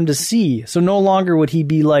wanted them to see. So no longer would he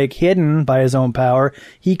be like hidden by his own power.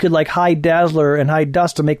 He could like hide Dazzler and hide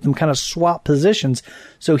Dust to make them kind of swap positions.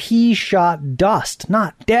 So he shot Dust,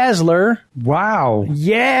 not Dazzler. Wow.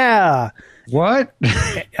 Yeah. What?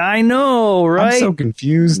 I know, right? I'm so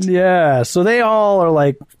confused. Yeah. So they all are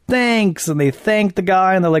like, thanks. And they thank the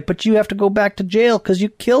guy, and they're like, but you have to go back to jail because you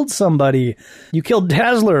killed somebody. You killed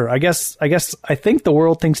Dazzler. I think the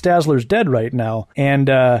world thinks Dazzler's dead right now. And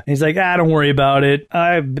he's like, don't worry about it.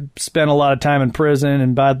 I've spent a lot of time in prison,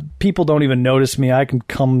 and people don't even notice me. I can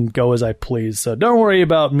come and go as I please. So don't worry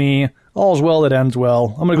about me. All's well that ends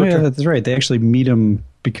well. I'm going to go. That's right. They actually meet him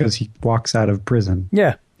because he walks out of prison.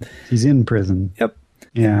 Yeah. He's in prison. Yep.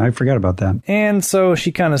 Yeah, I forgot about that. And so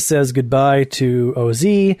she kind of says goodbye to OZ,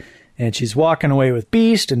 and she's walking away with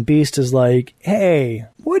Beast, and Beast is like, hey,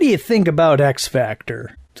 what do you think about X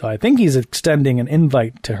Factor? So I think he's extending an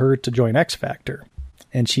invite to her to join X Factor.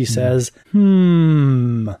 And she says,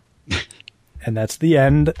 And that's the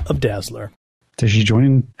end of Dazzler. Does she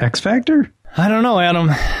join X Factor? I don't know, Adam.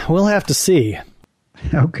 We'll have to see.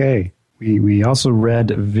 Okay. We also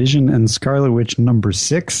read Vision and Scarlet Witch number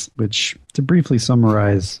 6, which, to briefly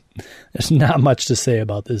summarize... There's not much to say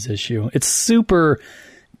about this issue. It's super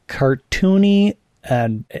cartoony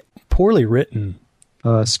and poorly written.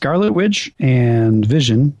 Scarlet Witch and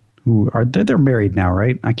Vision, they're married now,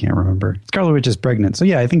 right? I can't remember. Scarlet Witch is pregnant, so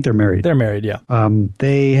yeah, I think they're married. They're married, yeah.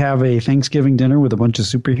 They have a Thanksgiving dinner with a bunch of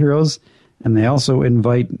superheroes, and they also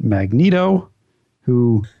invite Magneto,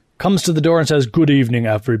 who... comes to the door and says, good evening,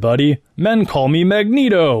 everybody. Men call me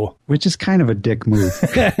Magneto. Which is kind of a dick move.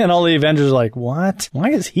 And all the Avengers are like, what?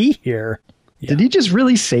 Why is he here? Yeah. Did he just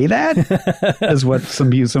really say that? That's what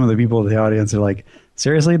some of the people in the audience are like,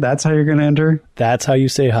 seriously? That's how you're going to enter? That's how you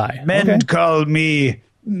say hi. Men call me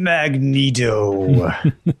Magneto.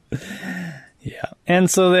 Yeah. And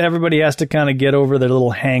so everybody has to kind of get over their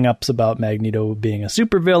little hang-ups about Magneto being a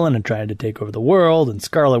supervillain and trying to take over the world. And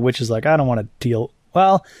Scarlet Witch is like, I don't want to deal...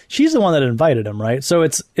 Well, she's the one that invited him, right? So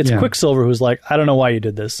it's Quicksilver who's like, I don't know why you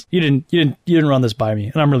did this. You didn't run this by me,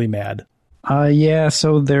 and I'm really mad. Yeah.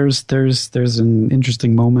 So there's an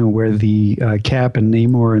interesting moment where the Cap and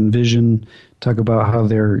Namor and Vision talk about how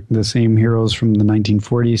they're the same heroes from the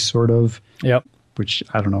 1940s, sort of. Yep. Which,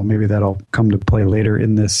 I don't know, maybe that'll come to play later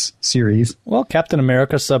in this series. Well, Captain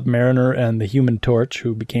America, Submariner, and the Human Torch,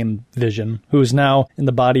 who became Vision, who is now in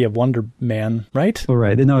the body of Wonder Man, right? Oh,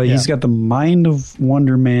 right. No, He's got the mind of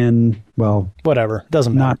Wonder Man. Well... whatever.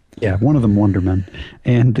 Doesn't matter. One of them Wonder Man.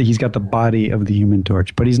 And he's got the body of the Human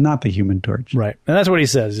Torch, but he's not the Human Torch. Right. And that's what he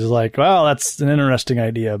says. He's like, well, that's an interesting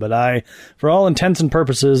idea, but I, for all intents and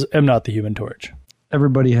purposes, am not the Human Torch.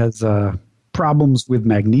 Everybody has problems with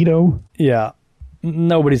Magneto. Yeah.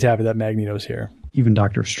 Nobody's happy that Magneto's here. Even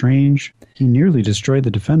Doctor Strange. He nearly destroyed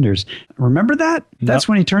the Defenders. Remember that? That's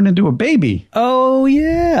when he turned into a baby. Oh,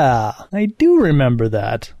 yeah. I do remember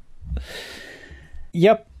that.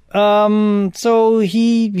 Yep. So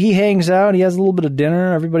he hangs out. He has a little bit of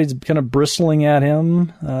dinner. Everybody's kind of bristling at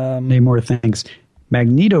him. Namor thinks,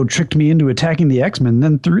 Magneto tricked me into attacking the X-Men,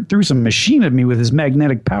 then threw some machine at me with his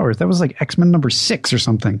magnetic powers. That was like X-Men number 6 or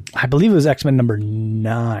something. I believe it was X-Men number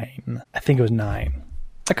 9. I think it was 9.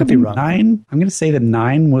 I could be wrong. 9? I'm going to say that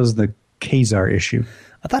 9 was the Kazar issue.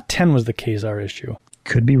 I thought 10 was the Kazar issue.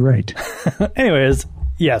 Could be right. Anyways,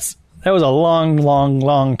 yes. That was a long, long,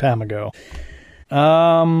 long time ago.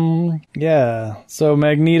 Yeah. So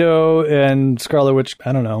Magneto and Scarlet Witch,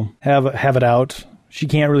 I don't know, have it out. She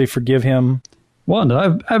can't really forgive him.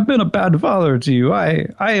 Wanda, I've been a bad father to you. I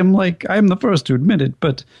am the first to admit it,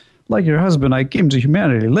 but Like your husband, I came to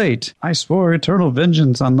humanity late. I swore eternal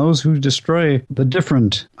vengeance on those who destroy the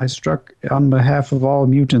different. I struck on behalf of all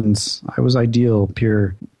mutants. I was ideal,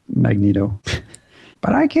 pure Magneto.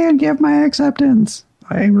 But I can't give my acceptance.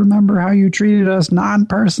 I remember how you treated us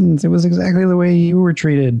non-persons. It was exactly the way you were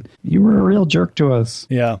treated. You were a real jerk to us.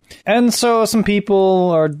 Yeah. And so some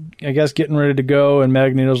people are, I guess, getting ready to go, and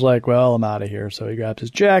Magneto's like, well, I'm out of here. So he grabs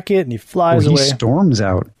his jacket, and he flies away. He storms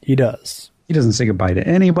out. He does. He doesn't say goodbye to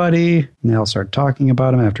anybody, and they all start talking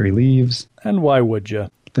about him after he leaves. And why would you?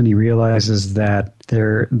 Then he realizes that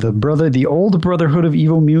the old Brotherhood of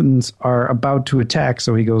Evil Mutants are about to attack,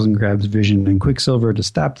 so he goes and grabs Vision and Quicksilver to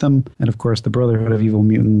stop them. And of course, the Brotherhood of Evil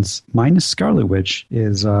Mutants, minus Scarlet Witch,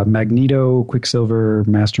 is Magneto, Quicksilver,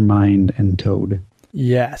 Mastermind, and Toad.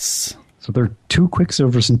 Yes. So there are 2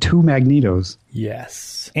 Quicksilvers and 2 Magnetos.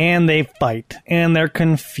 Yes. And they fight, and they're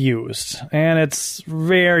confused, and it's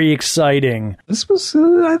very exciting. This was,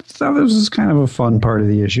 I thought this was kind of a fun part of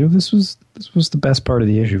the issue. This was the best part of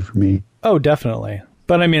the issue for me. Oh, definitely.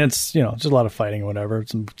 But I mean, it's, just a lot of fighting or whatever.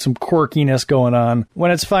 Some quirkiness going on.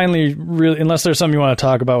 When it's finally really, unless there's something you want to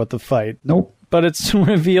talk about with the fight. Nope. But it's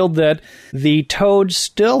revealed that the Toad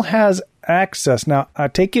still has access. Now, I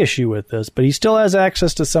take issue with this, but he still has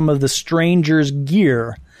access to some of the Stranger's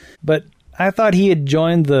gear. But I thought he had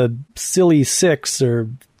joined the Silly Six or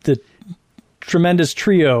the Tremendous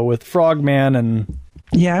Trio with Frogman and...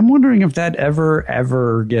 Yeah, I'm wondering if that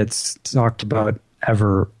ever gets talked about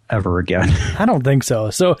ever again. I don't think so.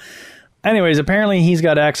 So anyways, apparently he's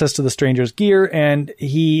got access to the Stranger's gear, and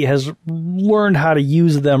he has learned how to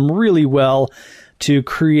use them really well to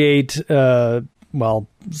create,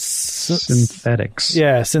 synthetics.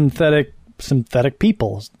 Yeah, synthetic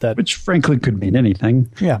people. Which frankly could mean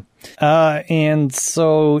anything. Yeah. And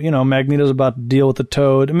so, Magneto's about to deal with the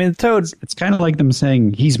Toad. I mean, the Toad... It's kind of like them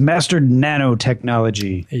saying, he's mastered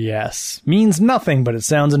nanotechnology. Yes. Means nothing, but it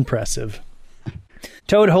sounds impressive.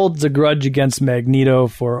 Toad holds a grudge against Magneto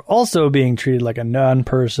for also being treated like a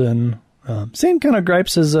non-person. Same kind of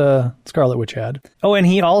gripes as Scarlet Witch had. Oh, and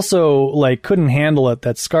he also couldn't handle it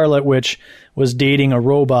that Scarlet Witch was dating a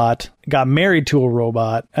robot, got married to a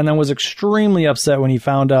robot, and then was extremely upset when he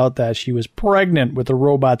found out that she was pregnant with a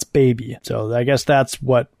robot's baby. So I guess that's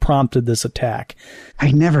what prompted this attack.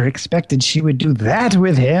 I never expected she would do that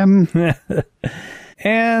with him.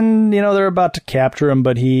 And, they're about to capture him,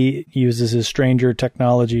 but he uses his Stranger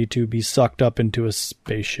technology to be sucked up into a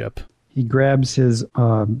spaceship. He grabs his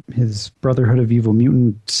Brotherhood of Evil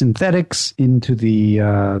Mutant synthetics into the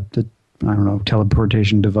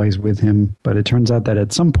teleportation device with him. But it turns out that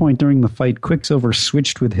at some point during the fight, Quicksilver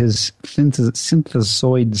switched with his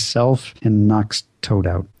synthesoid self and knocks Toad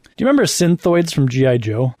out. Do you remember Synthoids from G.I.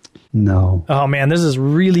 Joe? No. Oh, man, this is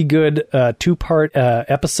really good 2-part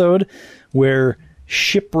episode where...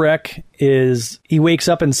 Shipwreck he wakes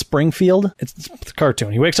up in Springfield. It's a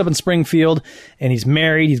cartoon. He wakes up in Springfield and he's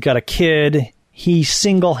married. He's got a kid. He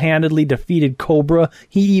single-handedly defeated Cobra.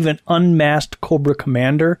 He even unmasked Cobra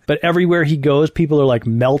Commander. But everywhere he goes, people are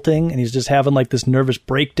melting, and he's just having this nervous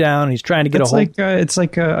breakdown. And he's trying to get it's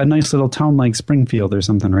like a nice little town like Springfield or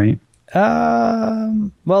something, right?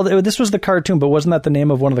 Well, this was the cartoon, but wasn't that the name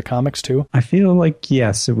of one of the comics too? I feel like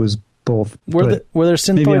yes, it was. Both. Were there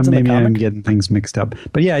synthoids in the comic? Maybe I'm getting things mixed up.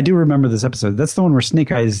 But yeah, I do remember this episode. That's the one where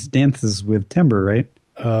Snake Eyes dances with Timber, right?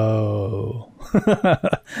 Oh.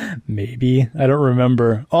 Maybe. I don't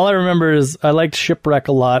remember. All I remember is I liked Shipwreck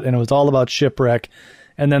a lot, and it was all about Shipwreck.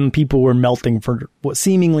 And then people were melting for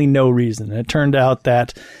seemingly no reason. And it turned out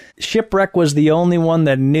that Shipwreck was the only one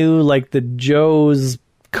that knew the Joe's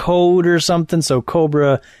code or something, so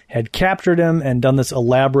Cobra had captured him and done this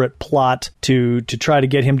elaborate plot to try to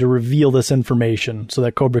get him to reveal this information so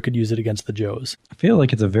that Cobra could use it against the Joes. I feel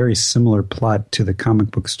like it's a very similar plot to the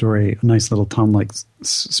comic book story, a nice little town like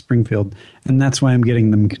Springfield, and that's why I'm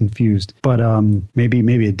getting them confused. But maybe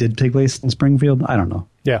it did take place in Springfield. I don't know.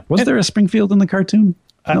 Yeah. Was there a Springfield in the cartoon?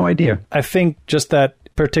 No idea. I think just that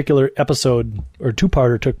particular episode or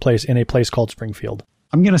 2-parter took place in a place called Springfield.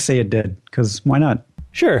 I'm going to say it did, because why not?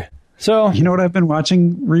 Sure. So, you know what I've been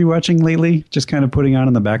rewatching lately? Just kind of putting on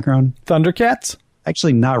in the background? Thundercats?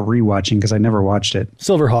 Actually, not rewatching because I never watched it.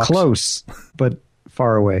 Silverhawks. Close, but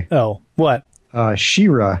far away. Oh, what?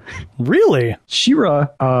 She-Ra. Really? She-Ra.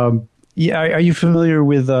 Yeah, are you familiar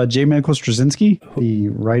with J. Michael Straczynski, the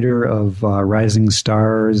writer of Rising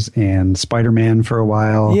Stars and Spider-Man for a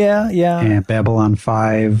while? Yeah. And Babylon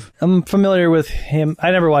 5. I'm familiar with him.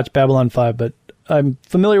 I never watched Babylon 5, but I'm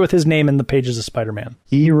familiar with his name in the pages of Spider-Man.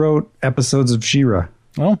 He wrote episodes of She-Ra.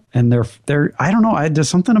 Oh, And they're I don't know. There's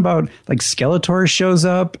something about like Skeletor shows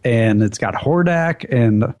up and it's got Hordak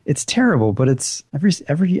and it's terrible. But it's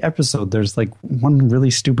every episode there's like one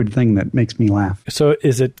really stupid thing that makes me laugh. so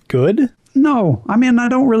is it good? No, I mean I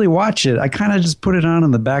don't really watch it. I kind of just put it on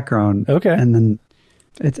in the background. Okay. And then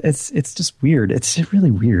it's just weird. It's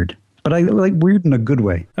really weird. But I like weird in a good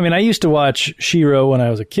way. I mean, I used to watch She-Ra when I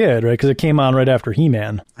was a kid, right? Because it came on right after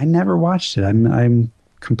He-Man. I never watched it. I'm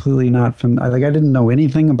completely not I didn't know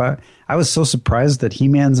anything about. I was so surprised that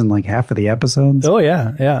He-Man's in like half of the episodes. Oh,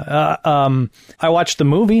 yeah. I watched the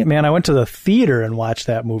movie. Man, I went to the theater and watched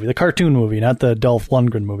that movie, the cartoon movie, not the Dolph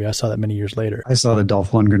Lundgren movie. I saw that many years later. I saw the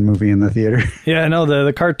Dolph Lundgren movie in the theater. Yeah, no,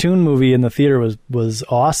 the cartoon movie in the theater was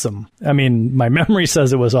awesome. I mean, my memory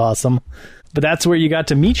says it was awesome, but that's where you got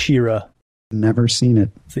to meet She-Ra. Never seen it.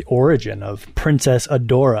 It's the origin of Princess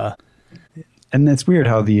Adora. And it's weird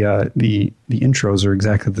how the intros are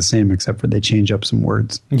exactly the same, except for they change up some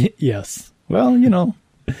words. Yes. Well, you know,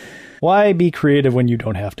 why be creative when you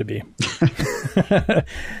don't have to be?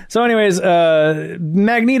 So, anyways,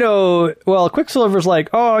 Magneto. Well, Quicksilver's like,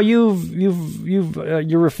 "Oh, you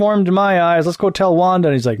reformed in my eyes. Let's go tell Wanda."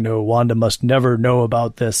 And he's like, "No, Wanda must never know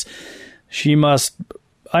about this.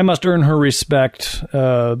 I must earn her respect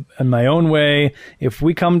in my own way. If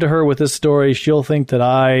we come to her with this story, she'll think that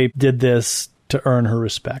I did this to earn her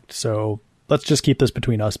respect. So let's just keep this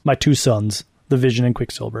between us, my two sons, the Vision and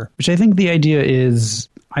Quicksilver." Which I think the idea is,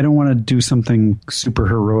 I don't want to do something super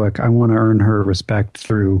heroic. I want to earn her respect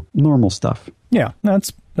through normal stuff. Yeah,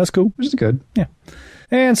 that's cool. Which is good. Yeah.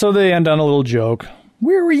 And so they end on a little joke.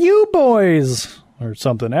 "Where were you boys?" Or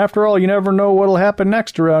something. "After all, you never know what'll happen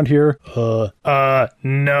next around here."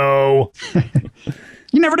 No.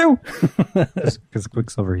 You never do. Because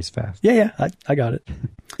Quicksilver, he's fast. Yeah, I got it.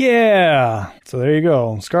 Yeah. So there you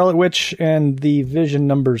go. Scarlet Witch and the Vision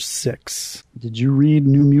number 6. Did you read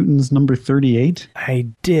New Mutants number 38? I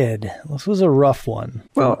did. This was a rough one.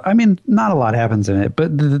 Well, I mean, not a lot happens in it,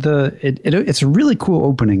 but it's a really cool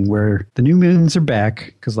opening where the New Mutants are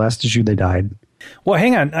back, because last issue they died. Well,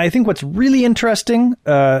 hang on. I think what's really interesting,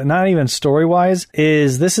 not even story-wise,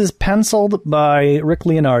 is this is penciled by Rick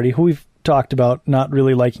Leonardi, who we've talked about not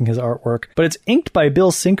really liking his artwork, but it's inked by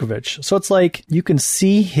Bill Sienkiewicz. So it's like you can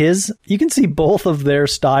see both of their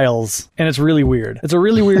styles, and it's really weird. It's a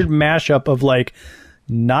really weird mashup of like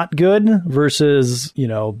not good versus,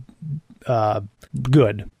 good. Are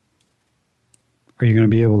you going to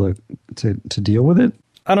be able to deal with it?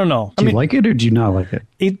 I don't know. Do you like it or do you not like it?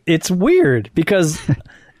 It's weird because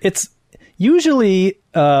it's usually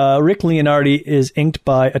Rick Leonardi is inked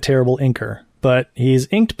by a terrible inker, but he's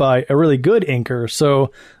inked by a really good inker.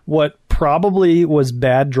 So what probably was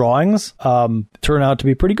bad drawings turn out to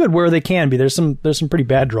be pretty good where they can be. There's some pretty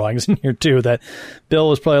bad drawings in here too that Bill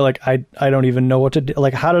was probably like, I don't even know what to do.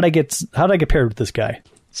 Like, how did I get paired with this guy?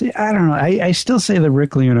 See, I don't know. I still say that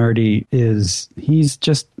Rick Leonardi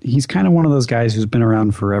he's kind of one of those guys who's been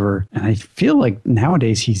around forever. And I feel like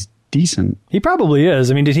nowadays he's decent. He probably is.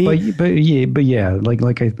 I mean, did he? But yeah,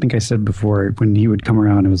 like I think I said before, when he would come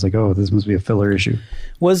around, it was like, oh, this must be a filler issue.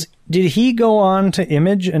 Did he go on to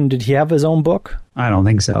Image and did he have his own book? I don't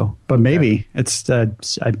think so, but maybe it's. I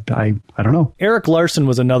don't know. Eric Larson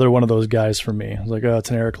was another one of those guys for me. I was like, oh, it's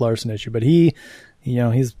an Eric Larson issue, but he's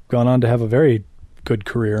gone on to have a very good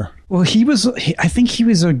career. Well, I think he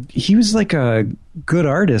was like a good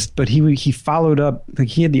artist, but he followed up, like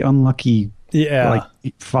he had the unlucky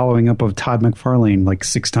following up of Todd McFarlane like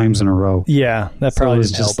 6 times in a row. Yeah, that probably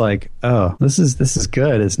was just help. Like, oh, this is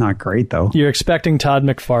good. It's not great though. You're expecting Todd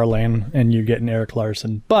McFarlane and you're getting Eric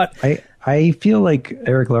Larson, but I feel like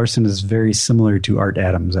Eric Larson is very similar to Art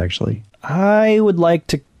Adams. Actually, I would like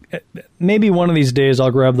to. Maybe one of these days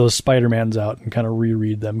I'll grab those Spider-Mans out and kind of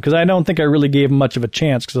reread them, because I don't think I really gave him much of a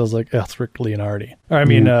chance, because I was like, it's Rick Leonardi. Or I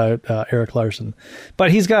mean, Eric Larson.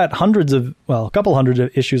 But he's got a couple hundred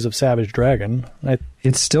of issues of Savage Dragon.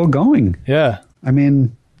 It's still going. Yeah. I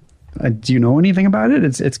mean, do you know anything about it?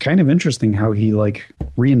 It's kind of interesting how he like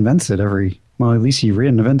reinvents it at least he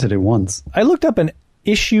reinvented it once. I looked up an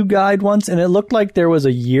issue guide once, and it looked like there was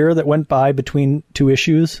a year that went by between 2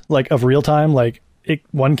 issues, like of real time, like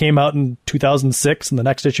one came out in 2006 and the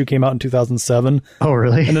next issue came out in 2007. Oh,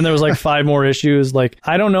 really? And then there was like 5 more issues. Like,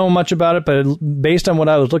 I don't know much about it, but based on what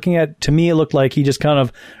I was looking at, to me, it looked like he just kind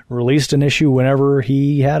of released an issue whenever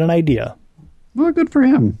he had an idea. Well, good for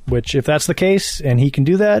him. Which, if that's the case and he can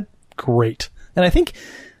do that, great. And I think,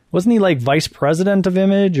 wasn't he like vice president of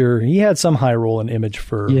Image, or he had some high role in Image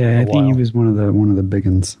for a while? I think he was one of the big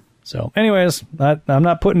ones. So anyways, I'm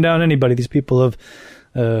not putting down anybody. These people have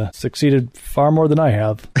succeeded far more than I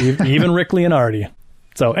have, even Rick Leonardi.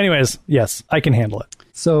 So anyways, yes, I can handle it.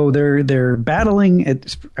 So they're battling.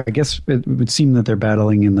 I guess it would seem that they're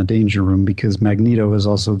battling in the danger room because Magneto is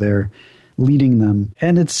also there leading them.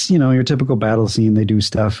 And it's, your typical battle scene. They do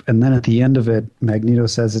stuff. And then at the end of it, Magneto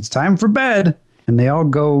says, it's time for bed. And they all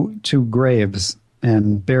go to graves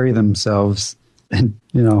and bury themselves. And,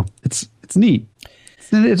 it's neat.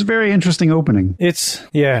 It's a very interesting opening. It's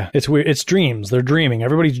weird. It's dreams. They're dreaming.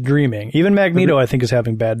 Everybody's dreaming. Even Magneto, I think, is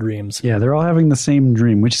having bad dreams. Yeah, they're all having the same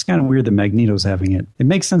dream, which is kind of weird that Magneto's having it. It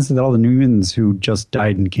makes sense that all the New Mutants who just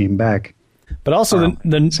died and came back, but also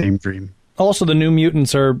the same dream. Also, the New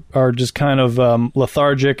Mutants are just kind of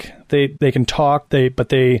lethargic. They can talk, but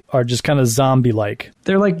they are just kind of zombie-like.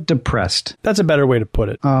 They're like depressed. That's a better way to put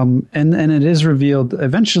it. And it is revealed.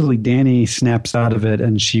 Eventually, Dani snaps out of it,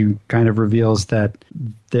 and she kind of reveals that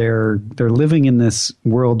they're living in this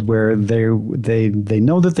world where they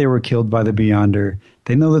know that they were killed by the Beyonder.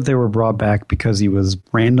 They know that they were brought back because he was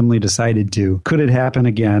randomly decided to. Could it happen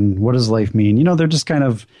again? What does life mean? They're just kind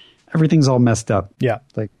of everything's all messed up. Yeah,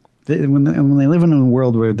 like. When they live in a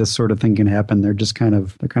world where this sort of thing can happen, they're kind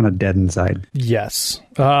of dead inside. Yes.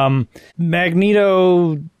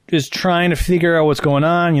 Magneto is trying to figure out what's going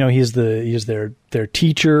on. He's their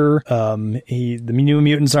teacher. The New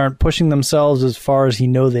Mutants aren't pushing themselves as far as he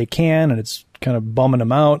knows they can, and it's kind of bumming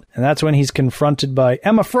him out. And that's when he's confronted by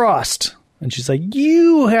Emma Frost. And she's like,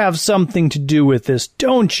 you have something to do with this,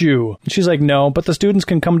 don't you? And she's like, no, but the students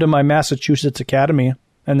can come to my Massachusetts Academy,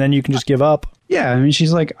 and then you can just give up. Yeah, I mean,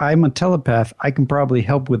 she's like, I'm a telepath. I can probably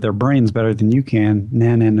help with their brains better than you can,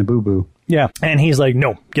 Nana and Nabubu. Yeah, and he's like,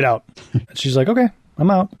 no, get out. And she's like, okay, I'm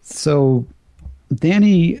out. So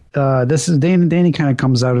Dani kind of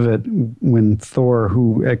comes out of it when Thor,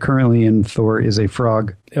 who currently in Thor is a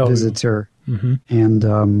frog, visits her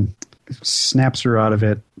and snaps her out of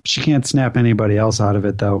it. She can't snap anybody else out of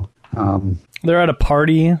it, though. They're at a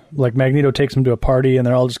party, like Magneto takes them to a party, and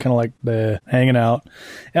they're all just kind of like hanging out.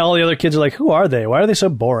 And all the other kids are like, who are they? Why are they so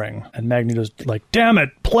boring? And Magneto's like, damn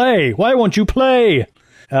it, play! Why won't you play?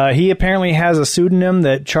 He apparently has a pseudonym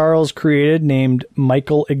that Charles created named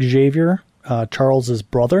Michael Xavier, Charles's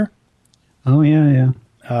brother. Oh, yeah.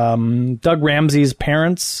 Doug Ramsey's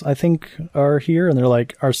parents, I think, are here, and they're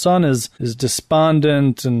like, our son is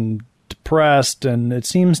despondent and depressed, and it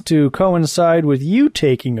seems to coincide with you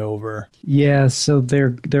taking over. Yeah, so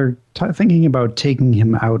they're thinking about taking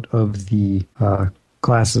him out of the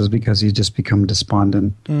classes because he's just become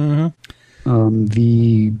despondent. Mm-hmm.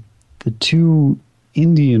 The two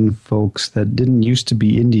Indian folks that didn't used to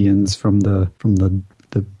be Indians from the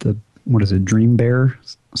what is it, Dream Bear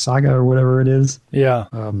saga or whatever it is. Yeah.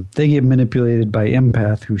 They get manipulated by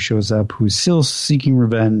Empath, who shows up, who's still seeking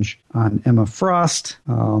revenge on Emma Frost.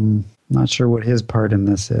 Not sure what his part in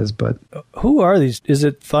this is, but who are these? Is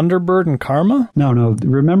it Thunderbird and Karma? No.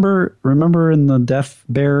 Remember in the Death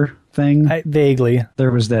Bear thing? Vaguely.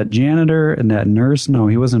 There was that janitor and that nurse. No,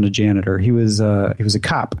 he wasn't a janitor. He was a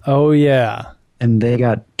cop. Oh yeah. And they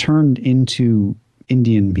got turned into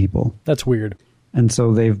Indian people. That's weird. And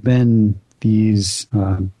so they've been these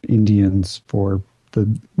Indians for the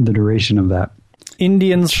duration of that.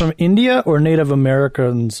 Indians from India or Native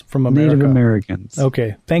Americans from America? Native Americans.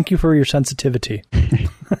 Okay. Thank you for your sensitivity.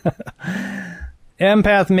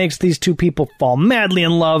 Empath makes these two people fall madly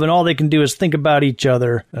in love, and all they can do is think about each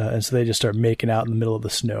other. And so they just start making out in the middle of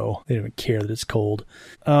the snow. They don't even care that it's cold.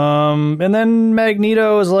 And then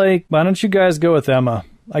Magneto is like, why don't you guys go with Emma?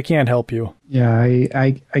 I can't help you. Yeah,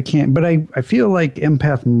 I can't. But I feel like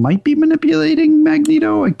Empath might be manipulating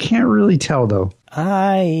Magneto. I can't really tell, though.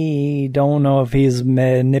 I don't know if he's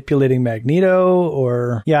manipulating Magneto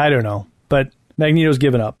or... Yeah, I don't know. But Magneto's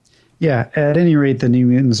given up. Yeah, at any rate, the New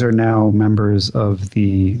Mutants are now members of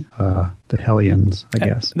the Hellions, I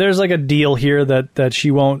guess. There's like a deal here that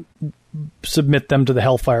she won't submit them to the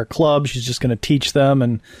Hellfire Club. She's just going to teach them,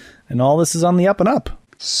 and all this is on the up and up.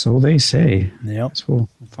 So they say. Yep. So we'll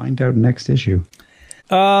find out next issue.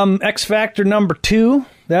 X Factor number 2.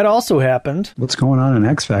 That also happened. What's going on in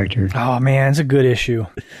X Factor? Oh man, it's a good issue.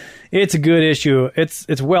 It's a good issue.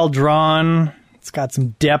 It's well drawn. It's got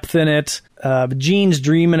some depth in it. Jean's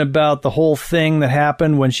dreaming about the whole thing that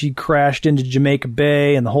happened when she crashed into Jamaica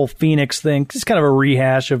Bay and the whole Phoenix thing. Just kind of a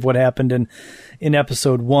rehash of what happened in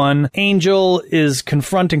episode 1. Angel is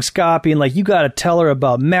confronting Scotty and like, you got to tell her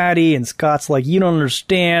about Maddie. And Scott's like, you don't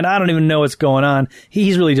understand. I don't even know what's going on.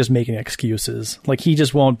 He's really just making excuses. Like, he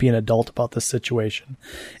just won't be an adult about this situation.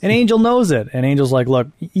 And Angel knows it. And Angel's like, look,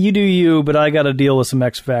 you do you, but I got to deal with some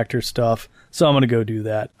X Factor stuff. So I'm going to go do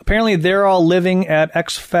that. Apparently they're all living at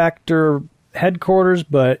X Factor headquarters,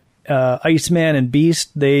 but Iceman and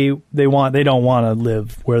Beast, they don't want to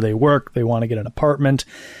live where they work. They want to get an apartment.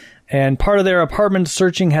 And part of their apartment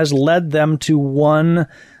searching has led them to one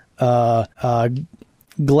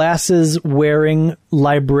glasses-wearing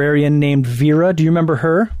librarian named Vera. Do you remember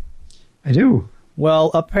her? I do.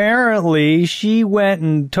 Well, apparently she went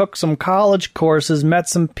and took some college courses, met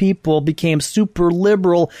some people, became super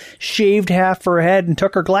liberal, shaved half her head, and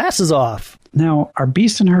took her glasses off. Now, are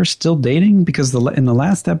Beast and her still dating? Because in the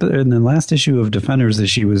last issue of Defenders that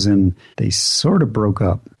she was in, they sort of broke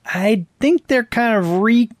up. I think they're kind of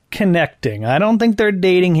reconnecting. I don't think they're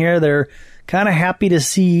dating here. They're kind of happy to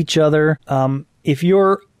see each other. If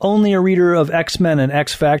you're only a reader of X-Men and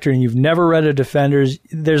X-Factor and you've never read a Defenders,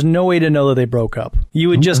 there's no way to know that they broke up. You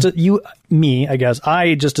would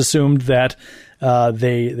I just assumed that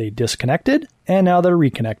they disconnected and now they're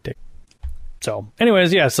reconnecting. So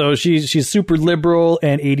anyways, yeah, so she's super liberal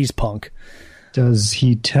and 80s punk. Does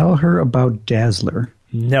he tell her about Dazzler?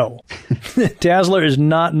 No. Dazzler is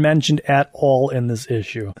not mentioned at all in this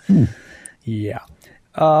issue. Yeah.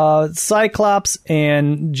 Cyclops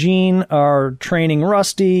and Jean are training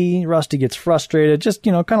Rusty. Rusty gets frustrated, just,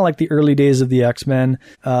 kind of like the early days of the X-Men.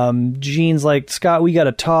 Jean's like, Scott, we got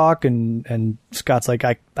to talk. And Scott's like,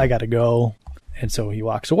 I got to go. And so he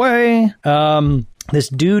walks away. This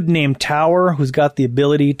dude named Tower, who's got the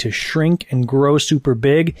ability to shrink and grow super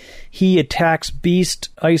big, he attacks Beast,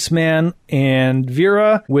 Iceman, and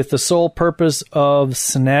Vera with the sole purpose of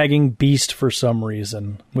snagging Beast for some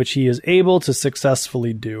reason, which he is able to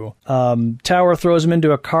successfully do. Tower throws him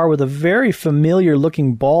into a car with a very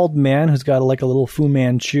familiar-looking bald man who's got like a little Fu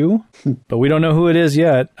Manchu, but we don't know who it is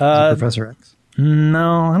yet. Is it Professor X?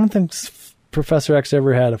 No, I don't think Professor X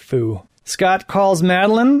ever had a Fu. Scott calls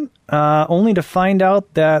Madeline, only to find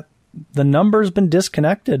out that the number's been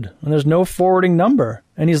disconnected and there's no forwarding number.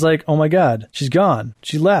 And he's like, oh my God, she's gone.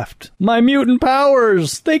 She left. My mutant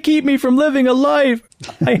powers, they keep me from living a life.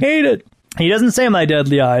 I hate it. He doesn't say my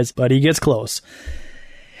deadly eyes, but he gets close.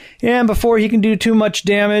 And before he can do too much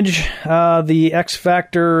damage, the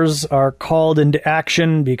X-Factors are called into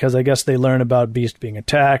action because I guess they learn about Beast being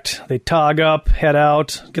attacked. They tog up, head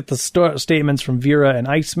out, get the statements from Vera and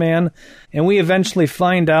Iceman, and we eventually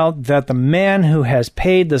find out that the man who has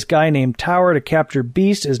paid this guy named Tower to capture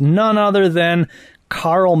Beast is none other than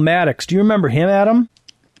Carl Maddox. Do you remember him, Adam?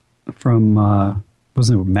 From,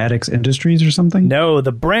 wasn't it Maddox Industries or something? No,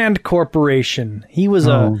 the Brand Corporation. He was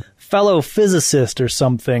a fellow physicist or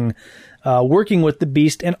something, working with the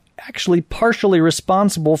Beast and actually partially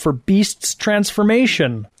responsible for Beast's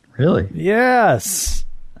transformation. Really? Yes.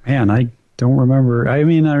 Man, I don't remember. I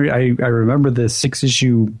mean, I remember the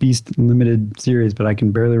 6-issue Beast Limited series, but I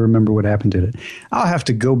can barely remember what happened to it. I'll have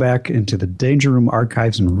to go back into the Danger Room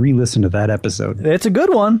archives and re-listen to that episode. It's a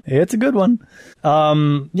good one. It's a good one.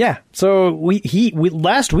 Yeah. So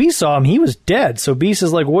last we saw him, he was dead. So Beast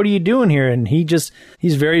is like, what are you doing here? And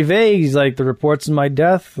he's very vague. He's like, the reports of my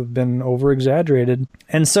death have been over-exaggerated.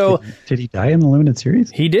 And so... Did he die in the Limited series?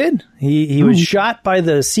 He did. He was shot by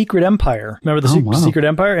the Secret Empire. Remember the Secret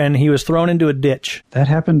Empire? And he was thrown into a ditch. That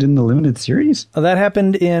happened in the Limited series? That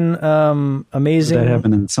happened in Amazing... That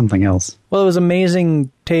happened in something else. Well, it was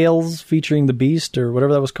Amazing Tales featuring the Beast or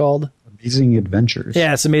whatever that was called. Amazing Adventures.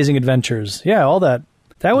 Yeah, it's Amazing Adventures. Yeah, all that.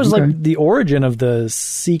 That was like the origin of the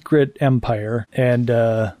Secret Empire. And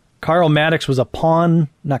Carl Maddox was a pawn.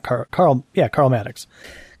 Not Carl Maddox.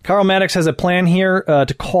 Carl Maddox has a plan here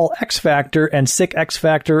to call X-Factor and sick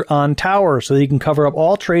X-Factor on Tower so that he can cover up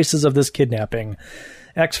all traces of this kidnapping.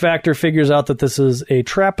 X-Factor figures out that this is a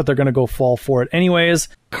trap, but they're going to go fall for it anyways.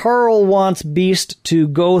 Carl wants Beast to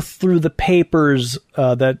go through the papers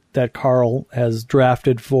that Carl has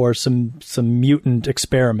drafted for some mutant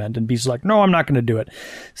experiment, and Beast's like, no, I'm not going to do it.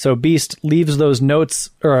 So Beast leaves those notes,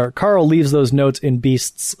 or Carl leaves those notes in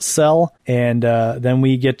Beast's cell, and then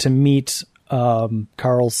we get to meet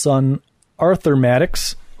Carl's son, Arthur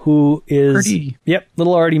Maddox, who is... Artie. Yep,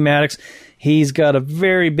 little Artie Maddox. He's got a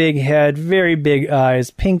very big head, very big eyes,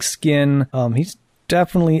 pink skin. He's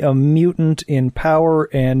definitely a mutant in power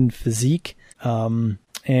and physique.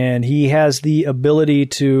 And he has the ability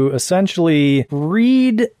to essentially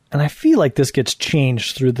read, and I feel like this gets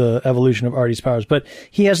changed through the evolution of Artie's powers, but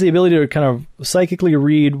he has the ability to kind of psychically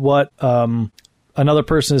read what another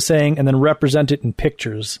person is saying and then represent it in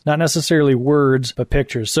pictures. Not necessarily words, but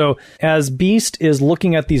pictures. So as Beast is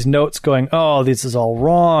looking at these notes going, oh, this is all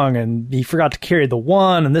wrong, and he forgot to carry the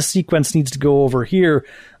one, and this sequence needs to go over here,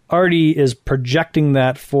 Artie is projecting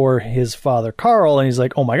that for his father, Carl, and he's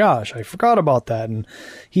like, oh my gosh, I forgot about that, and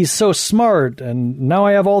he's so smart, and now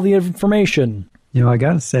I have all the information. You know, I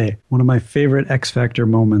gotta say, one of my favorite X-Factor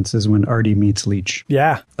moments is when Artie meets Leech.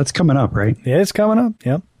 Yeah. That's coming up, right? Yeah, it's coming up,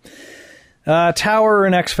 yep. Tower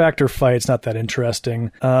and X-Factor fight. It's not that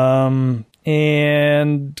interesting.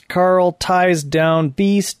 And Carl ties down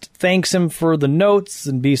Beast, thanks him for the notes,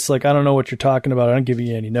 and Beast's like, I don't know what you're talking about. I don't give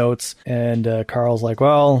you any notes. And Carl's like,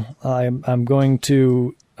 well, I'm going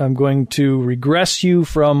to regress you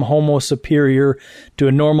from Homo superior to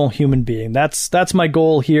a normal human being. That's my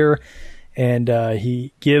goal here. And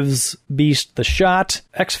he gives Beast the shot.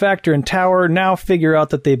 X-Factor and Tower now figure out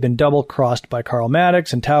that they've been double-crossed by Carl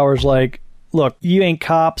Maddox, and Tower's like, look, you ain't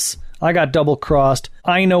cops. I got double-crossed.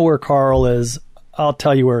 I know where Carl is. I'll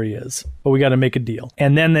tell you where he is. But we got to make a deal.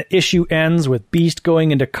 And then the issue ends with Beast going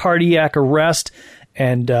into cardiac arrest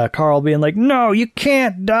and Carl being like, no, you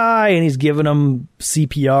can't die. And he's giving him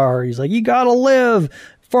CPR. He's like, you got to live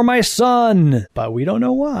for my son. But we don't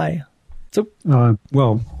know why. So,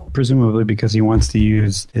 well, presumably because he wants to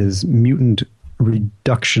use his mutant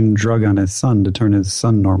reduction drug on his son to turn his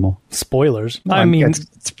son normal. Spoilers. Well, I mean,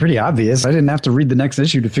 it's pretty obvious. I didn't have to read the next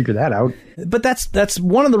issue to figure that out. But that's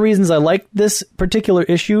one of the reasons I like this particular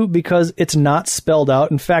issue, because it's not spelled out.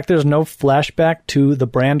 In fact, there's no flashback to the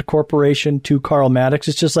Brand Corporation, to Carl Maddox.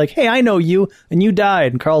 It's just like, hey, I know you, and you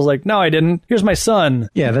died. And Carl's like, no, I didn't. Here's my son.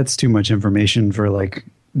 Yeah, that's too much information for like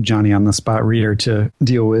Johnny on the spot reader to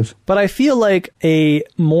deal with. But I feel like a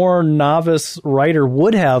more novice writer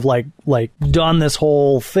would have like done this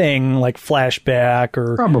whole thing, like flashback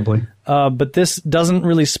or probably. But this doesn't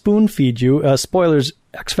really spoon feed you. Spoilers,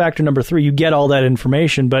 X-Factor number 3, you get all that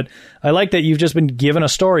information. But I like that you've just been given a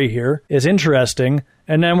story here. It's interesting.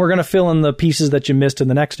 And then we're going to fill in the pieces that you missed in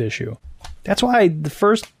the next issue. That's why the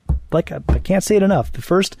first, like, I can't say it enough. The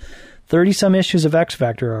first 30-some issues of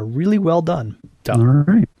X-Factor are really well done. All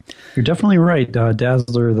right. You're definitely right.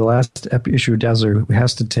 Dazzler, the last issue of Dazzler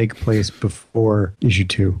has to take place before issue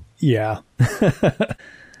 2. Yeah.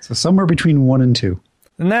 So somewhere between 1 and 2.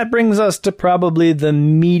 And that brings us to probably the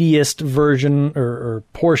meatiest version or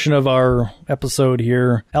portion of our episode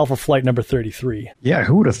here, Alpha Flight number 33. Yeah,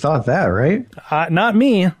 who would have thought that, right? Not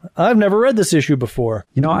me. I've never read this issue before.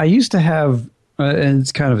 You know, I used to have, and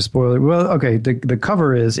it's kind of a spoiler. Well, okay, the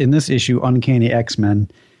cover is, in this issue, Uncanny X-Men.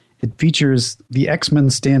 It features the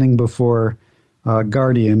X-Men standing before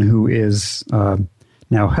Guardian, who is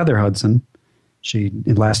now Heather Hudson.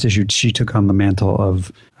 In last issue, she took on the mantle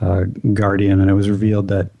of Guardian, and it was revealed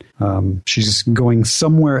that she's going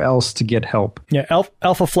somewhere else to get help. Yeah,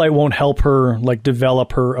 Alpha Flight won't help her like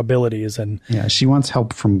develop her abilities, and yeah, she wants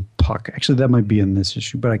help from Puck. Actually, that might be in this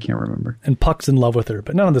issue, but I can't remember. And Puck's in love with her,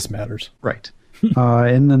 but none of this matters. Right.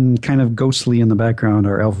 And then kind of ghostly in the background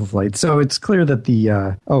are Alpha Flight. So it's clear that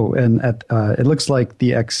it looks like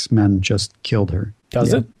the X-Men just killed her.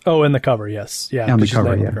 Does it? Oh, in the cover, yes. Yeah, on the cover,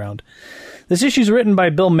 on the ground. This issue is written by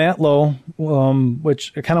Bill Mantlo,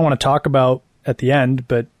 which I kind of want to talk about at the end,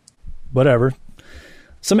 but whatever.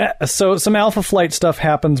 Some Alpha Flight stuff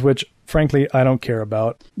happens, which frankly I don't care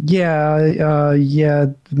about. Yeah.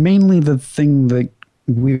 Mainly the thing that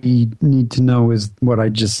we need to know is what I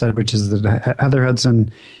just said, which is that Heather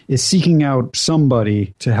Hudson is seeking out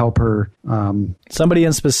somebody to help her. Somebody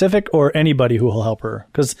in specific, or anybody who will help her?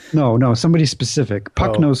 No, somebody specific.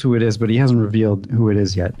 Puck knows who it is, but he hasn't revealed who it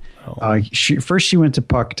is yet. She went to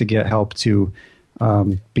Puck to get help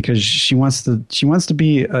because she wants to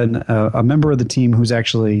be a member of the team who's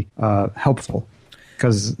actually helpful.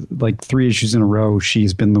 Because like 3 issues in a row,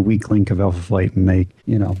 she's been the weak link of Alpha Flight, and they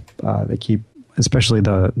keep. Especially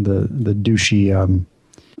the douchey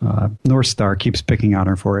North Star keeps picking on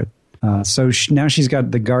her for it. So now she's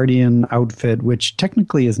got the Guardian outfit, which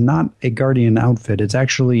technically is not a Guardian outfit. It's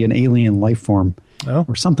actually an alien life form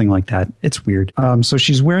or something like that. It's weird. So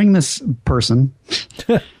she's wearing this person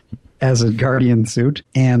as a Guardian suit.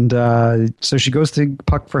 And so she goes to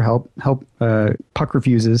Puck for help. Puck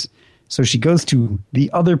refuses. So she goes to the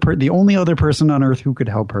only other person on Earth who could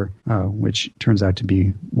help her, which turns out to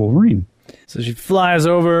be Wolverine. So she flies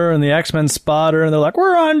over, and the X-Men spot her, and they're like,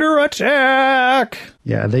 we're under attack!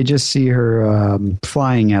 Yeah, they just see her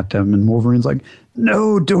flying at them, and Wolverine's like,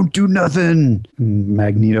 no, don't do nothing! And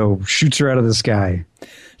Magneto shoots her out of the sky.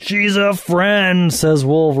 She's a friend, says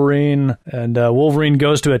Wolverine. And Wolverine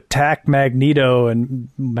goes to attack Magneto, and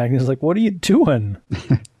Magneto's like, what are you doing?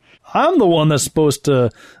 I'm the one that's supposed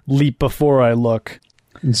to leap before I look.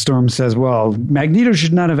 And Storm says, well, Magneto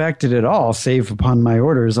should not have acted at all, save upon my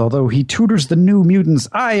orders. Although he tutors the New Mutants,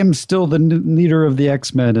 I am still the leader of the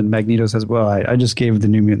X-Men. And Magneto says, well, I just gave the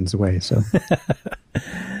New Mutants away. So,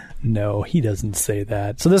 no, he doesn't say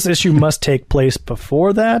that. So this issue must take place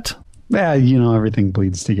before that? Yeah, everything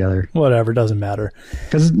bleeds together. Whatever, doesn't matter.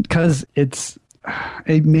 Because it's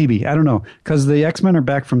maybe, I don't know. Because the X-Men are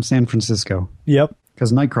back from San Francisco. Yep.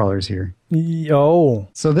 because Nightcrawler's here. Oh.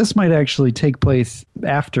 So this might actually take place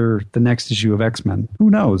after the next issue of X-Men. Who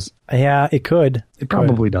knows? Yeah, it could. It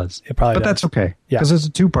probably does. It probably But does. that's okay. Yeah. Because it's a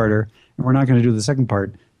two-parter, and we're not going to do the second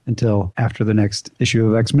part until after the next issue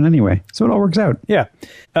of X-Men anyway. So it all works out. Yeah.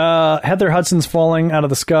 Heather Hudson's falling out of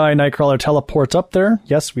the sky. Nightcrawler teleports up there.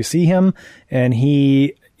 Yes, we see him. And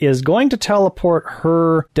he is going to teleport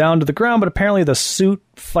her down to the ground, but apparently the suit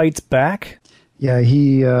fights back. Yeah,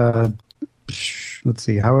 he... let's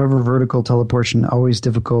see. However, vertical teleportation, always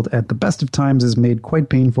difficult at the best of times, is made quite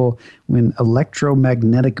painful when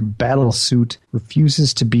electromagnetic battle suit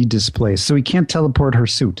refuses to be displaced. So he can't teleport her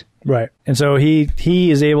suit. Right. And so he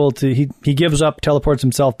is able to, he gives up, teleports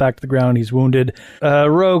himself back to the ground. He's wounded.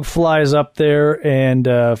 Rogue flies up there and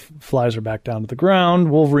flies her back down to the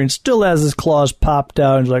ground. Wolverine still has his claws popped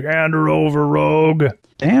out and he's like, hand her over, Rogue.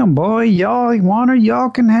 Damn, boy, y'all want her, y'all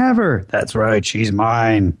can have her. That's right, she's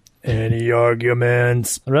mine. Any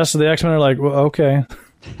arguments? The rest of the X-Men are like, well, okay,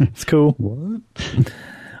 it's cool. What?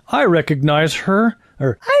 I recognize her.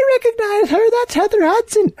 I recognize her. That's Heather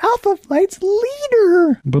Hudson, Alpha Flight's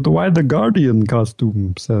leader. But why the Guardian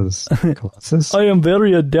costume, says Colossus. I am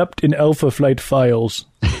very adept in Alpha Flight files.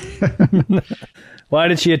 Why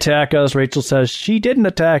did she attack us? Rachel says, she didn't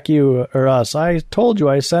attack you or us. I told you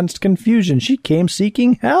I sensed confusion. She came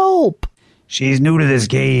seeking help. She's new to this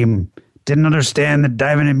game. Didn't understand that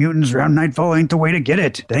diving in mutants around nightfall ain't the way to get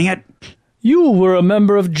it. Dang it. You were a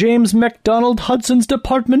member of James MacDonald Hudson's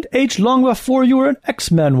Department H long before you were an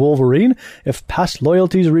X-Men, Wolverine. If past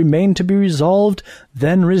loyalties remain to be resolved,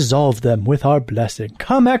 then resolve them with our blessing.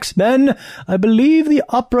 Come, X-Men! I believe the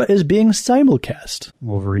opera is being simulcast.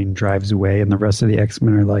 Wolverine drives away, and the rest of the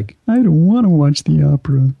X-Men are like, I don't want to watch the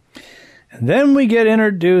opera. And then we get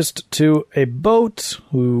introduced to a boat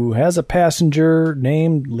who has a passenger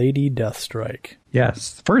named Lady Deathstrike.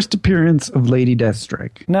 Yes, first appearance of Lady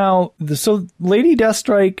Deathstrike. Now, so Lady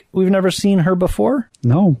Deathstrike, we've never seen her before?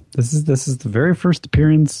 No, this is the very first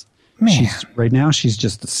appearance. Man. Right now, she's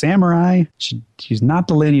just a samurai. She's not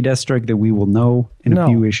the Lady Deathstrike that we will know in a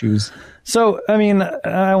few issues. So, I mean,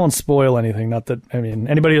 I won't spoil anything. Not that, I mean,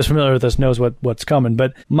 anybody who's familiar with this knows what's coming.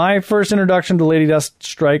 But my first introduction to Lady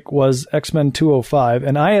Deathstrike was X-Men 205,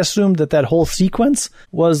 and I assumed that whole sequence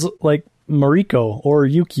was like Mariko or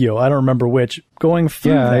Yukio, I don't remember which, going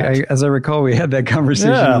through that. As I recall, we had that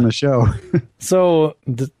conversation on the show. So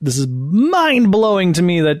this is mind-blowing to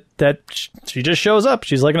me that she just shows up.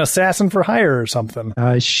 She's like an assassin for hire or something.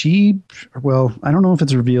 Well, I don't know if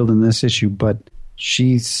it's revealed in this issue, but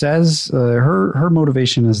she says her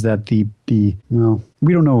motivation is that we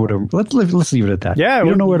don't know what her... Let's leave it at that. Yeah, we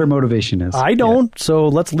don't know what her motivation is. I don't, so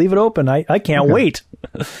let's leave it open. I can't wait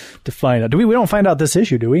to find out. We don't find out this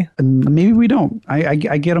issue, do we? Maybe we don't. I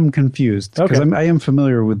get them confused because I am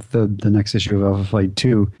familiar with the next issue of Alpha Flight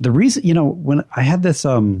 2. The reason, when I had this,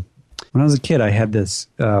 when I was a kid, I had this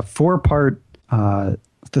 4-part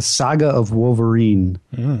the Saga of Wolverine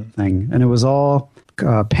thing, and it was all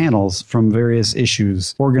panels from various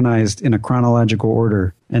issues organized in a chronological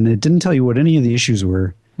order, and it didn't tell you what any of the issues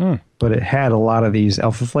were, but it had a lot of these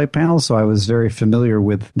Alpha Flight panels, so I was very familiar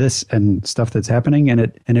with this and stuff that's happening, and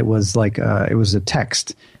it was like it was a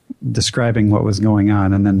text describing what was going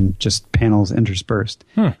on, and then just panels interspersed.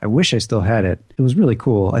 I wish I still had it. It was really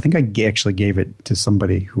cool. I think I actually gave it to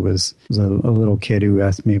somebody who was a little kid who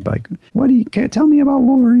asked me, like, tell me about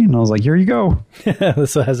Wolverine? And I was like, here you go.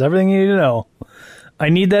 This has everything you need to know. I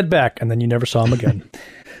need that back, and then you never saw him again.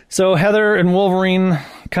 So Heather and Wolverine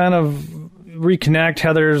kind of reconnect.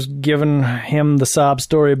 Heather's given him the sob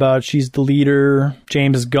story about she's the leader,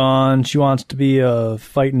 James is gone, she wants to be a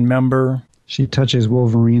fighting member. She touches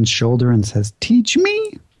Wolverine's shoulder and says, teach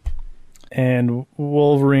me? And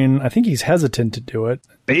Wolverine, I think he's hesitant to do it.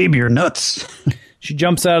 Babe, you're nuts. She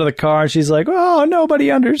jumps out of the car. She's like, oh,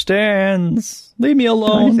 nobody understands. Leave me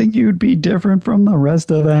alone. I think you'd be different from the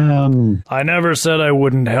rest of them. I never said I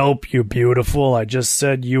wouldn't help you, beautiful. I just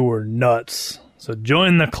said you were nuts. So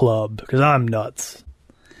join the club, because I'm nuts.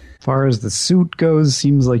 As far as the suit goes,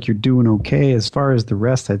 seems like you're doing okay. As far as the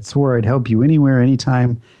rest, I'd swore I'd help you anywhere,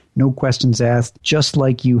 anytime. No questions asked, just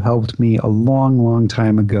like you helped me a long, long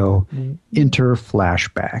time ago. Enter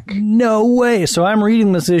flashback. No way. So I'm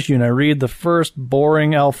reading this issue, and I read the first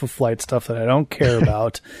boring Alpha Flight stuff that I don't care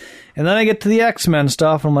about. And then I get to the X-Men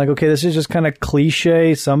stuff, and I'm like, okay, this is just kind of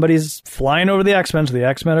cliche. Somebody's flying over the X-Men, so the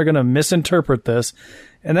X-Men are going to misinterpret this.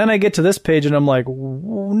 And then I get to this page, and I'm like,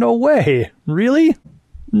 no way. Really?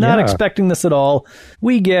 Not expecting this at all.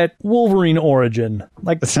 We get Wolverine origin.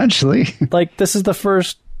 Like, essentially. Like, this is the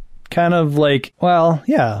first kind of like, well,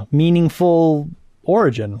 yeah, meaningful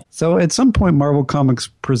origin. So at some point, Marvel Comics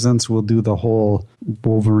Presents will do the whole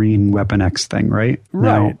Wolverine Weapon X thing, right? Right.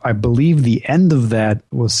 Now, I believe the end of that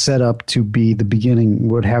was set up to be the beginning.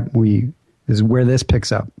 What happened is where this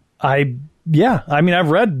picks up. Yeah, I mean, I've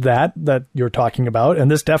read that you're talking about, and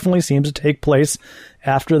this definitely seems to take place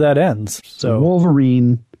after that ends. So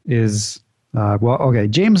Wolverine is,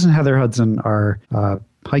 James and Heather Hudson are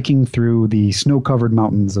hiking through the snow-covered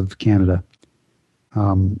mountains of Canada.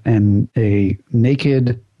 And a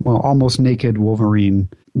almost naked Wolverine,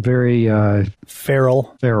 very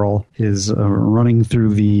feral, is running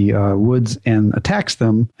through the woods and attacks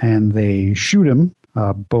them, and they shoot him.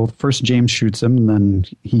 First James shoots him, and then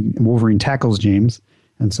Wolverine tackles James,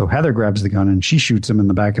 and so Heather grabs the gun and she shoots him in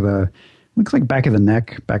the back of the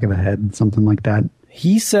neck, back of the head, something like that.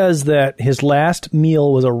 He says that his last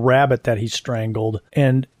meal was a rabbit that he strangled,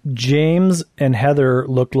 and James and Heather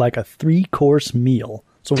looked like a 3-course meal.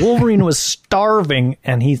 So Wolverine was starving,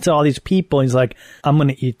 and he saw these people, and he's like, I'm going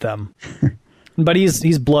to eat them. But he's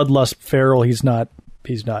bloodlust feral. He's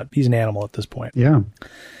an animal at this point. Yeah.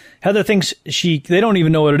 Heather thinks they don't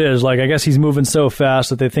even know what it is. Like, I guess he's moving so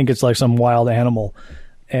fast that they think it's like some wild animal.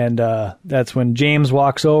 And that's when James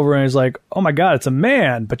walks over and he's like, oh my God, it's a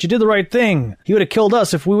man, but you did the right thing. He would have killed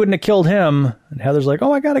us if we wouldn't have killed him. And Heather's like, oh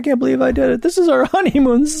my God, I can't believe I did it. This is our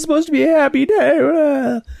honeymoon. This is supposed to be a happy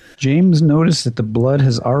day. James noticed that the blood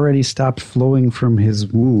has already stopped flowing from his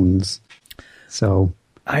wounds. So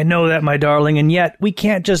I know that, my darling, and yet we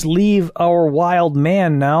can't just leave our wild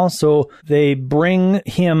man now. So they bring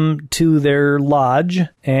him to their lodge,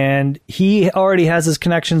 and he already has his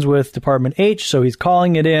connections with Department H, so he's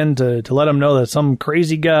calling it in to let him know that some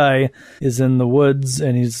crazy guy is in the woods,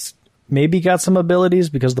 and he's maybe got some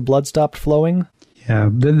abilities because the blood stopped flowing. Yeah,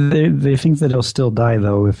 they think that he'll still die,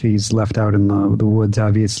 though, if he's left out in the woods,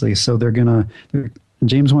 obviously. So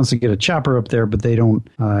James wants to get a chopper up there, but they don't,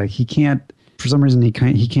 he can't. For some reason, he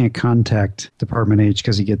can't contact Department H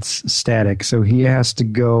because he gets static. So he has to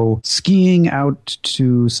go skiing out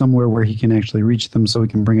to somewhere where he can actually reach them so he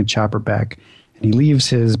can bring a chopper back. And he leaves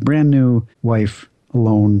his brand new wife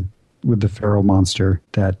alone with the feral monster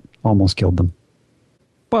that almost killed them.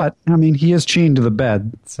 But, I mean, he is chained to the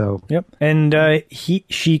bed, so. Yep. And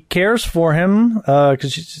she cares for him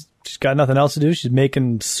because she's got nothing else to do. She's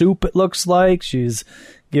making soup, it looks like. She's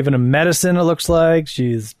giving him medicine, it looks like.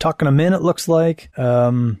 She's tucking him in, it looks like.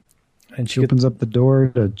 And she opens up the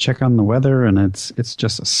door to check on the weather, and it's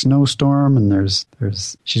just a snowstorm, and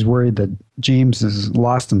she's worried that James is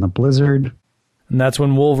lost in the blizzard. And that's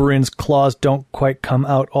when Wolverine's claws don't quite come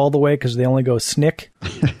out all the way because they only go snick.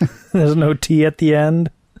 There's no T at the end.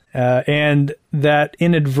 And that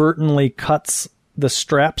inadvertently cuts the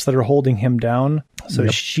straps that are holding him down. So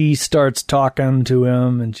She starts talking to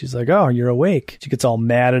him, and she's like, oh, you're awake. She gets all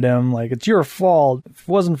mad at him, like, it's your fault. If it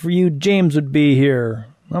wasn't for you, James would be here.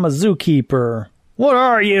 I'm a zookeeper. What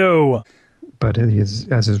are you? But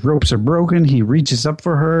as his ropes are broken, he reaches up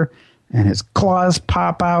for her, and his claws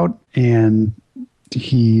pop out, and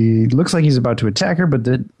he looks like he's about to attack her, but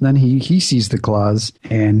then he sees the claws,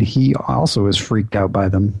 and he also is freaked out by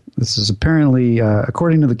them. This is apparently,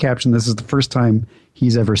 according to the caption, this is the first time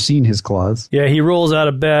he's ever seen his claws. Yeah, he rolls out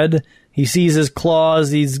of bed. He sees his claws.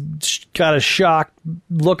 He's got a shocked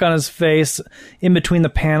look on his face. In between the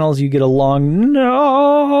panels, you get a long,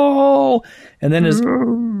 no! And then his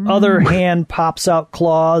other hand pops out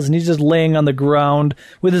claws, and he's just laying on the ground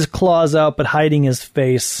with his claws out, but hiding his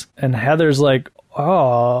face. And Heather's like, oh,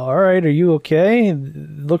 all right, are you okay?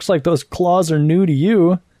 Looks like those claws are new to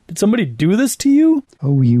you. Did somebody do this to you?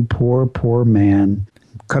 Oh, you poor, poor man.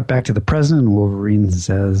 Cut back to the present, and Wolverine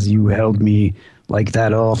says, you held me like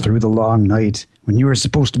that all through the long night when you were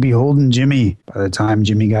supposed to be holding Jimmy. By the time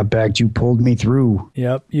Jimmy got back, you pulled me through.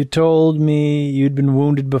 Yep, you told me you'd been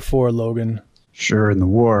wounded before, Logan. Sure, in the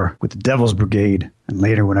war with the Devil's Brigade. And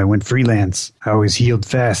later when I went freelance, I always healed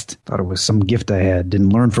fast. Thought it was some gift I had. Didn't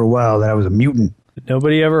learn for a while that I was a mutant.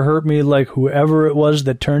 Nobody ever hurt me like whoever it was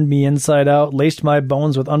that turned me inside out, laced my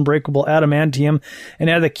bones with unbreakable adamantium, and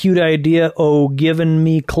had the cute idea giving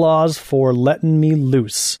me claws for letting me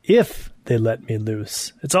loose. If they let me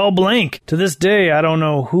loose. It's all blank. To this day, I don't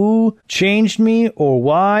know who changed me or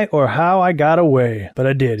why or how I got away. But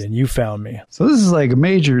I did, and you found me. So this is like a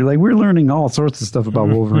major, we're learning all sorts of stuff about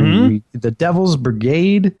Wolverine. The Devil's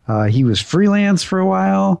Brigade, he was freelance for a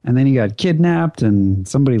while, and then he got kidnapped, and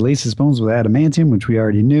somebody laced his bones with adamantium, which we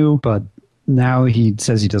already knew, but now he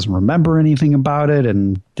says he doesn't remember anything about it,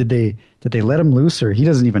 and did they let him loose, or he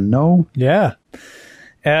doesn't even know? Yeah.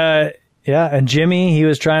 Yeah, and Jimmy, he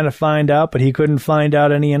was trying to find out, but he couldn't find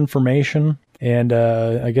out any information. And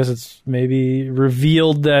I guess it's maybe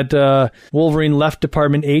revealed that Wolverine left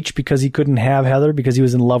Department H because he couldn't have Heather because he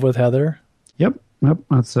was in love with Heather. Yep.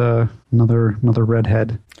 That's another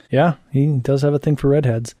redhead. Yeah, he does have a thing for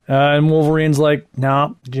redheads. And Wolverine's like,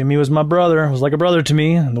 nah, Jimmy was my brother. Was like a brother to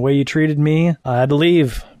me. And the way you treated me, I had to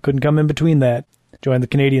leave. Couldn't come in between that. Joined the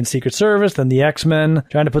Canadian Secret Service, then the X-Men,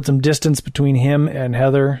 trying to put some distance between him and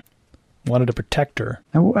Heather. Wanted to protect her.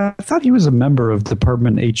 I thought he was a member of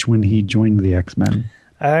Department H when he joined the X-Men.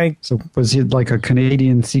 So was he like a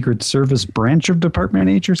Canadian Secret Service branch of Department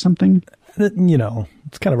H or something? You know,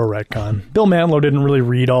 it's kind of a retcon. Bill Mantlo didn't really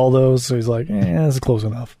read all those, so he's like, that's close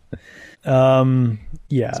enough.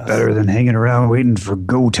 Yeah. It's better than hanging around waiting for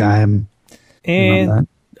go time. And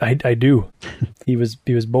I do. He was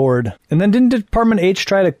bored. And then didn't Department H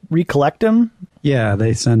try to recollect him? Yeah,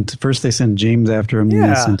 they sent James after him, then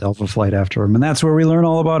they sent Alpha Flight after him. And that's where we learn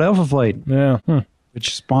all about Alpha Flight. Yeah.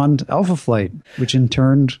 Which spawned Alpha Flight, which in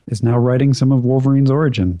turn is now writing some of Wolverine's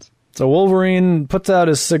origins. So Wolverine puts out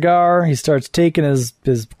his cigar. He starts taking his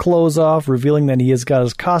clothes off, revealing that he has got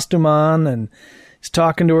his costume on, and he's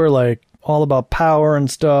talking to her like all about power and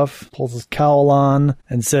stuff. Pulls his cowl on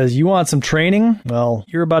and says, "You want some training? Well,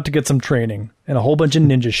 you're about to get some training." And a whole bunch of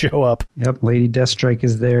ninjas show up. Yep, Lady Deathstrike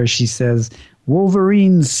is there. She says,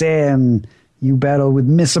 "Wolverine-san, you battle with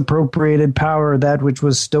misappropriated power. That which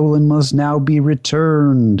was stolen must now be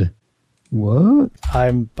returned." What?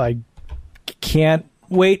 I can't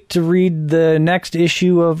wait to read the next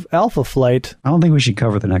issue of Alpha Flight. I don't think we should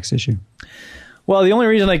cover the next issue. Well, the only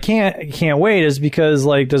reason I can't wait is because,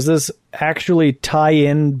 like, does this actually tie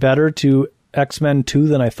in better to X-Men 2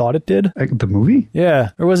 than I thought it did? The movie? Yeah.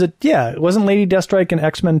 Or was it? Yeah. Wasn't Lady Deathstrike in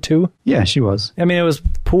X-Men 2? Yeah, she was. I mean, it was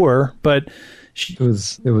poor, but... It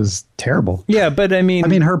was terrible. Yeah, but I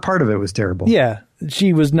mean... her part of it was terrible. Yeah.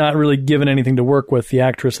 She was not really given anything to work with, the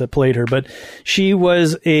actress that played her, but she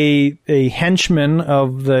was a henchman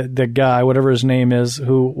of the guy, whatever his name is,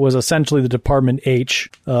 who was essentially the Department H.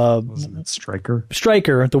 Wasn't it Stryker?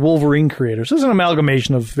 Stryker, the Wolverine creator. So it's an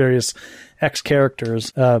amalgamation of various X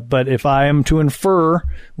characters. But if I am to infer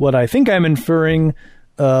what I think I'm inferring,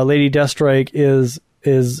 Lady Deathstrike is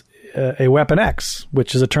a Weapon X,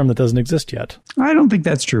 which is a term that doesn't exist yet. I don't think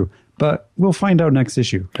that's true, but we'll find out next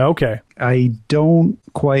issue. Okay. I don't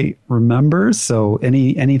quite remember, so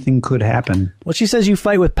anything could happen. Well, she says you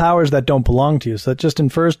fight with powers that don't belong to you, so that just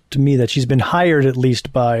infers to me that she's been hired at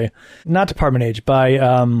least by, not Department H, by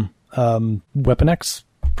Weapon X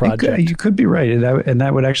project. You could be right, and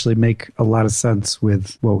that would actually make a lot of sense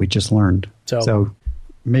with what we just learned. So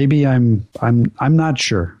maybe I'm not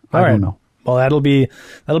sure. I don't know. Well, that'll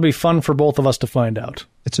be fun for both of us to find out.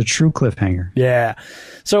 It's a true cliffhanger. Yeah.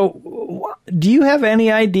 So, do you have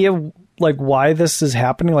any idea, like, why this is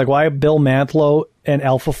happening? Like, why Bill Mantlo and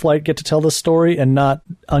Alpha Flight get to tell this story and not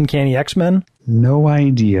Uncanny X-Men? No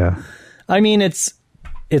idea. I mean, it's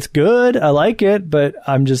good. I like it, but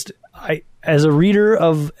as a reader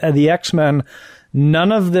of the X-Men,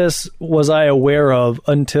 none of this was I aware of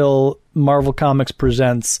until Marvel Comics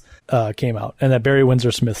Presents came out, and that Barry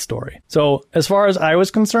Windsor Smith story. So as far as I was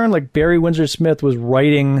concerned, like, Barry Windsor Smith was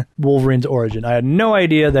writing Wolverine's origin. I had no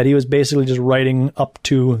idea that he was basically just writing up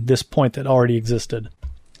to this point that already existed.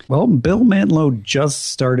 Well, Bill Mantlo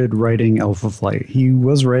just started writing Alpha Flight. He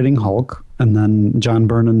was writing Hulk, and then John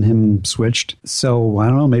Byrne and him switched. So I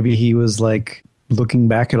don't know, maybe he was like looking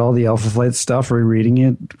back at all the Alpha Flight stuff, rereading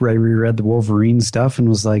it, reread the Wolverine stuff, and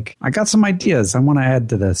was like, I got some ideas I want to add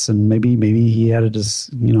to this. And maybe he added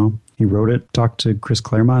this, he wrote it, talked to Chris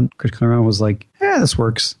Claremont. Chris Claremont was like, yeah, this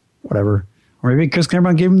works, whatever. Or maybe Chris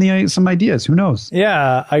Claremont gave him some ideas. Who knows?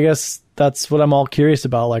 Yeah, I guess that's what I'm all curious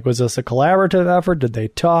about. Like, was this a collaborative effort? Did they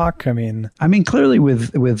talk? I mean, clearly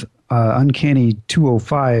with Uncanny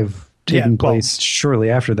 205 taking place shortly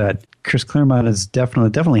after that, Chris Claremont is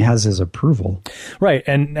definitely has his approval. Right.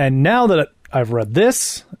 And now that I've read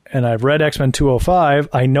this and I've read X-Men 205,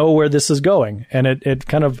 I know where this is going. And it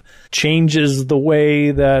kind of changes the way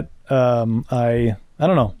that I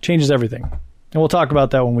don't know, changes everything. And we'll talk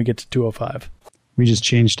about that when we get to 205. We just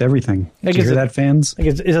changed everything. Did you hear that, fans? I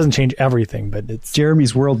guess it doesn't change everything, but it's...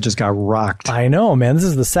 Jeremy's world just got rocked. I know, man. This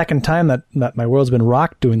is the second time that my world's been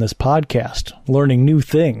rocked doing this podcast, learning new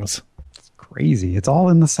things. Crazy. It's all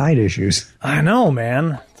in the side issues. I know,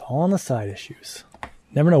 man. It's all in the side issues.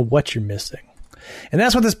 Never know what you're missing. And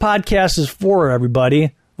that's what this podcast is for,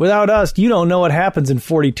 everybody. Without us, you don't know what happens in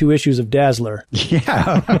 42 issues of Dazzler.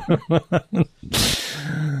 Yeah.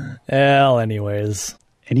 Well, anyways.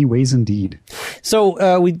 Anyways, indeed.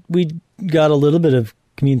 So we got a little bit of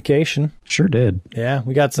communication. Sure did. Yeah,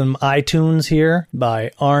 we got some iTunes here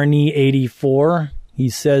by Arnie84. He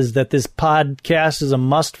says that this podcast is a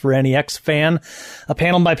must for any X fan. A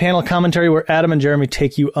panel-by-panel commentary where Adam and Jeremy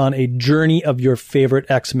take you on a journey of your favorite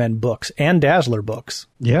X-Men books and Dazzler books.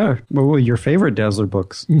 Yeah. Well, your favorite Dazzler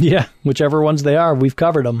books. Yeah, whichever ones they are, we've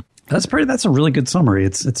covered them. That's a really good summary.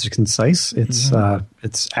 It's concise. It's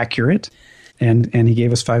accurate, and he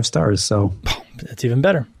gave us 5 stars. So that's even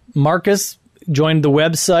better. Marcus joined the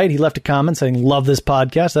website. He left a comment saying, "Love this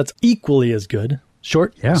podcast." That's equally as good.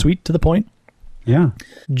 Short, sweet, to the point. Yeah.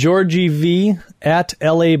 Georgie V at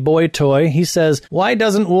LA Boy Toy. He says, "Why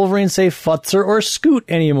doesn't Wolverine say Futzer or Scoot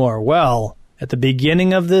anymore?" Well, at the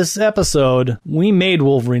beginning of this episode, we made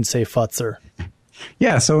Wolverine say Futzer.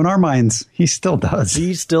 Yeah, so in our minds, he still does.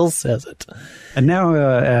 He still says it. And now,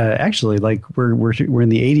 actually, like we're in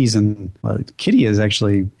the 80s, and Kitty is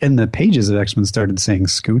actually in the pages of X-Men started saying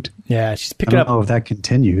Scoot. Yeah, she's picking up. I don't know if that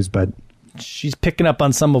continues, but she's picking up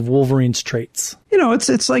on some of Wolverine's traits. You know,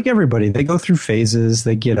 it's like everybody. They go through phases.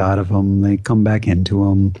 They get out of them. They come back into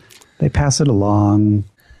them. They pass it along.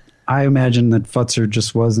 I imagine that Futzer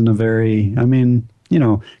just wasn't a very. I mean, you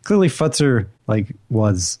know, clearly Futzer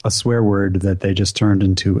was a swear word that they just turned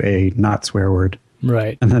into a not swear word.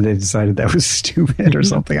 Right. And then they decided that was stupid or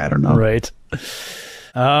something. I don't know. Right.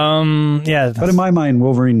 Yeah. But in my mind,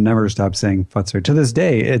 Wolverine never stopped saying Futzer. To this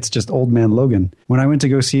day, it's just Old Man Logan. When I went to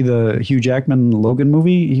go see the Hugh Jackman Logan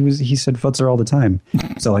movie, he said Futzer all the time.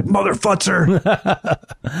 So like, Mother Futzer.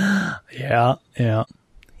 Yeah.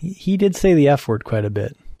 He did say the F word quite a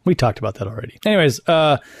bit. We talked about that already. Anyways,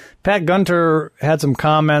 Pat Gunter had some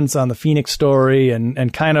comments on the Phoenix story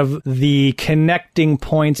and kind of the connecting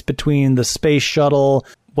points between the space shuttle,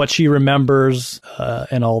 what she remembers,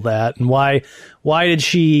 and all that. And why did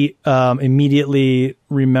she immediately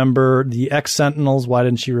remember the X-Sentinels? Why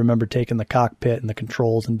didn't she remember taking the cockpit and the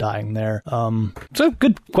controls and dying there? So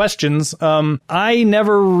good questions. I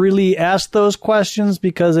never really asked those questions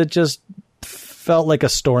because it just felt like a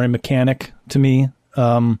story mechanic to me. I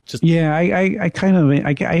answered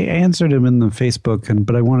him in the Facebook,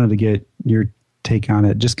 but I wanted to get your take on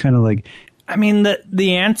it. Just kind of like, I mean,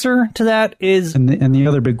 the answer to that is, and the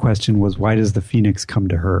other big question was, why does the Phoenix come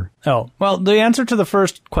to her? Oh, well, the answer to the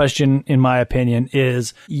first question, in my opinion,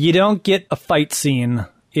 is you don't get a fight scene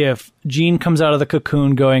if Jean comes out of the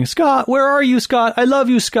cocoon going, "Scott, where are you, Scott? I love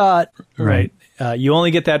you, Scott." Right. You only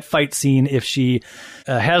get that fight scene if she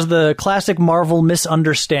has the classic Marvel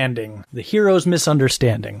misunderstanding, the hero's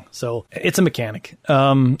misunderstanding. So it's a mechanic.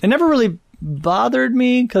 It never really bothered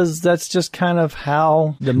me because that's just kind of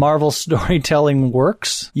how the Marvel storytelling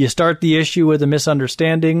works. You start the issue with a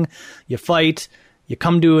misunderstanding, you fight, you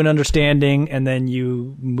come to an understanding, and then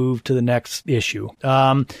you move to the next issue.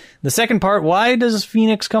 The second part, why does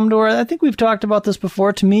Phoenix come to her? I think we've talked about this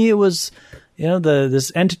before. To me, it was,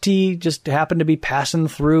 this entity just happened to be passing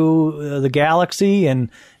through the galaxy and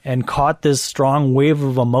caught this strong wave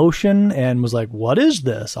of emotion and was like, what is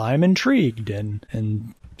this? I'm intrigued,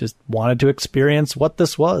 and just wanted to experience what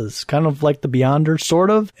this was. Kind of like the Beyonder, sort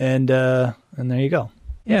of. And there you go.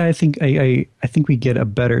 Yeah, I think I think we get a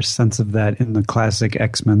better sense of that in the classic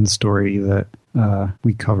X-Men story that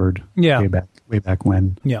we covered way back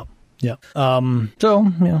when. Yeah. So,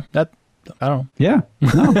 that, I don't know. Yeah.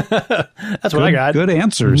 No. That's what I got. Good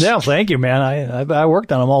answers. Yeah, thank you, man. I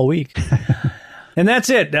worked on them all week. And that's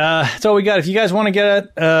it. That's all we got. If you guys want to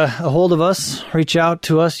get a hold of us, reach out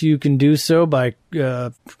to us, you can do so by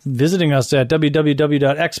visiting us at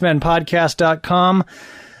www.xmenpodcast.com,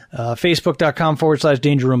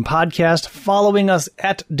 facebook.com/Danger Room Podcast, following us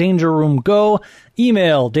at Danger Room Go,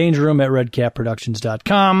 email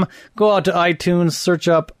dangerroom@redcapproductions.com, go out to iTunes, search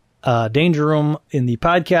up Danger Room in the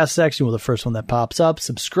podcast section. Well, the first one that pops up.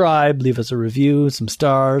 Subscribe, leave us a review, some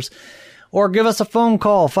stars, or give us a phone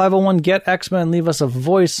call, 501-GET-X-Men. Leave us a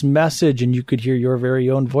voice message, and you could hear your very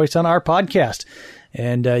own voice on our podcast.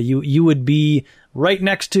 And you would be right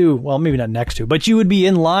next to, well, maybe not next to, but you would be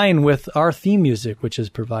in line with our theme music, which is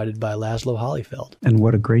provided by Laszlo Holyfeld. And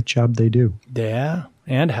what a great job they do. Yeah,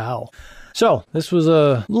 and how. So this was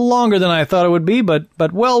a little longer than I thought it would be, but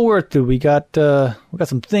well worth it. We got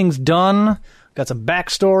some things done, got some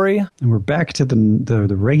backstory, and we're back to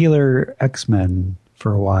the regular X-Men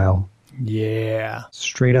for a while. Yeah,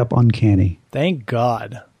 straight up uncanny. Thank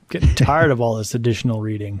God. Getting tired of all this additional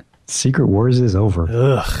reading. Secret Wars is over.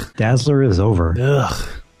 Ugh. Dazzler is over. Ugh.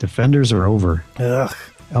 Defenders are over. Ugh.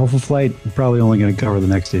 Alpha Flight, we're probably only going to cover the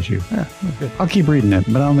next issue. Yeah, okay. I'll keep reading it,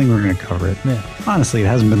 but I don't think we're going to cover it. Yeah. Honestly, it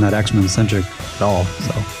hasn't been that X-Men centric at all.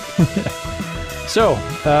 So,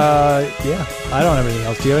 I don't have anything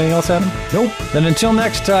else. Do you have anything else, Adam? Nope. Then until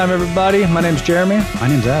next time, everybody, my name's Jeremy. My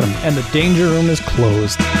name's Adam. And the Danger Room is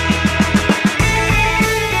closed.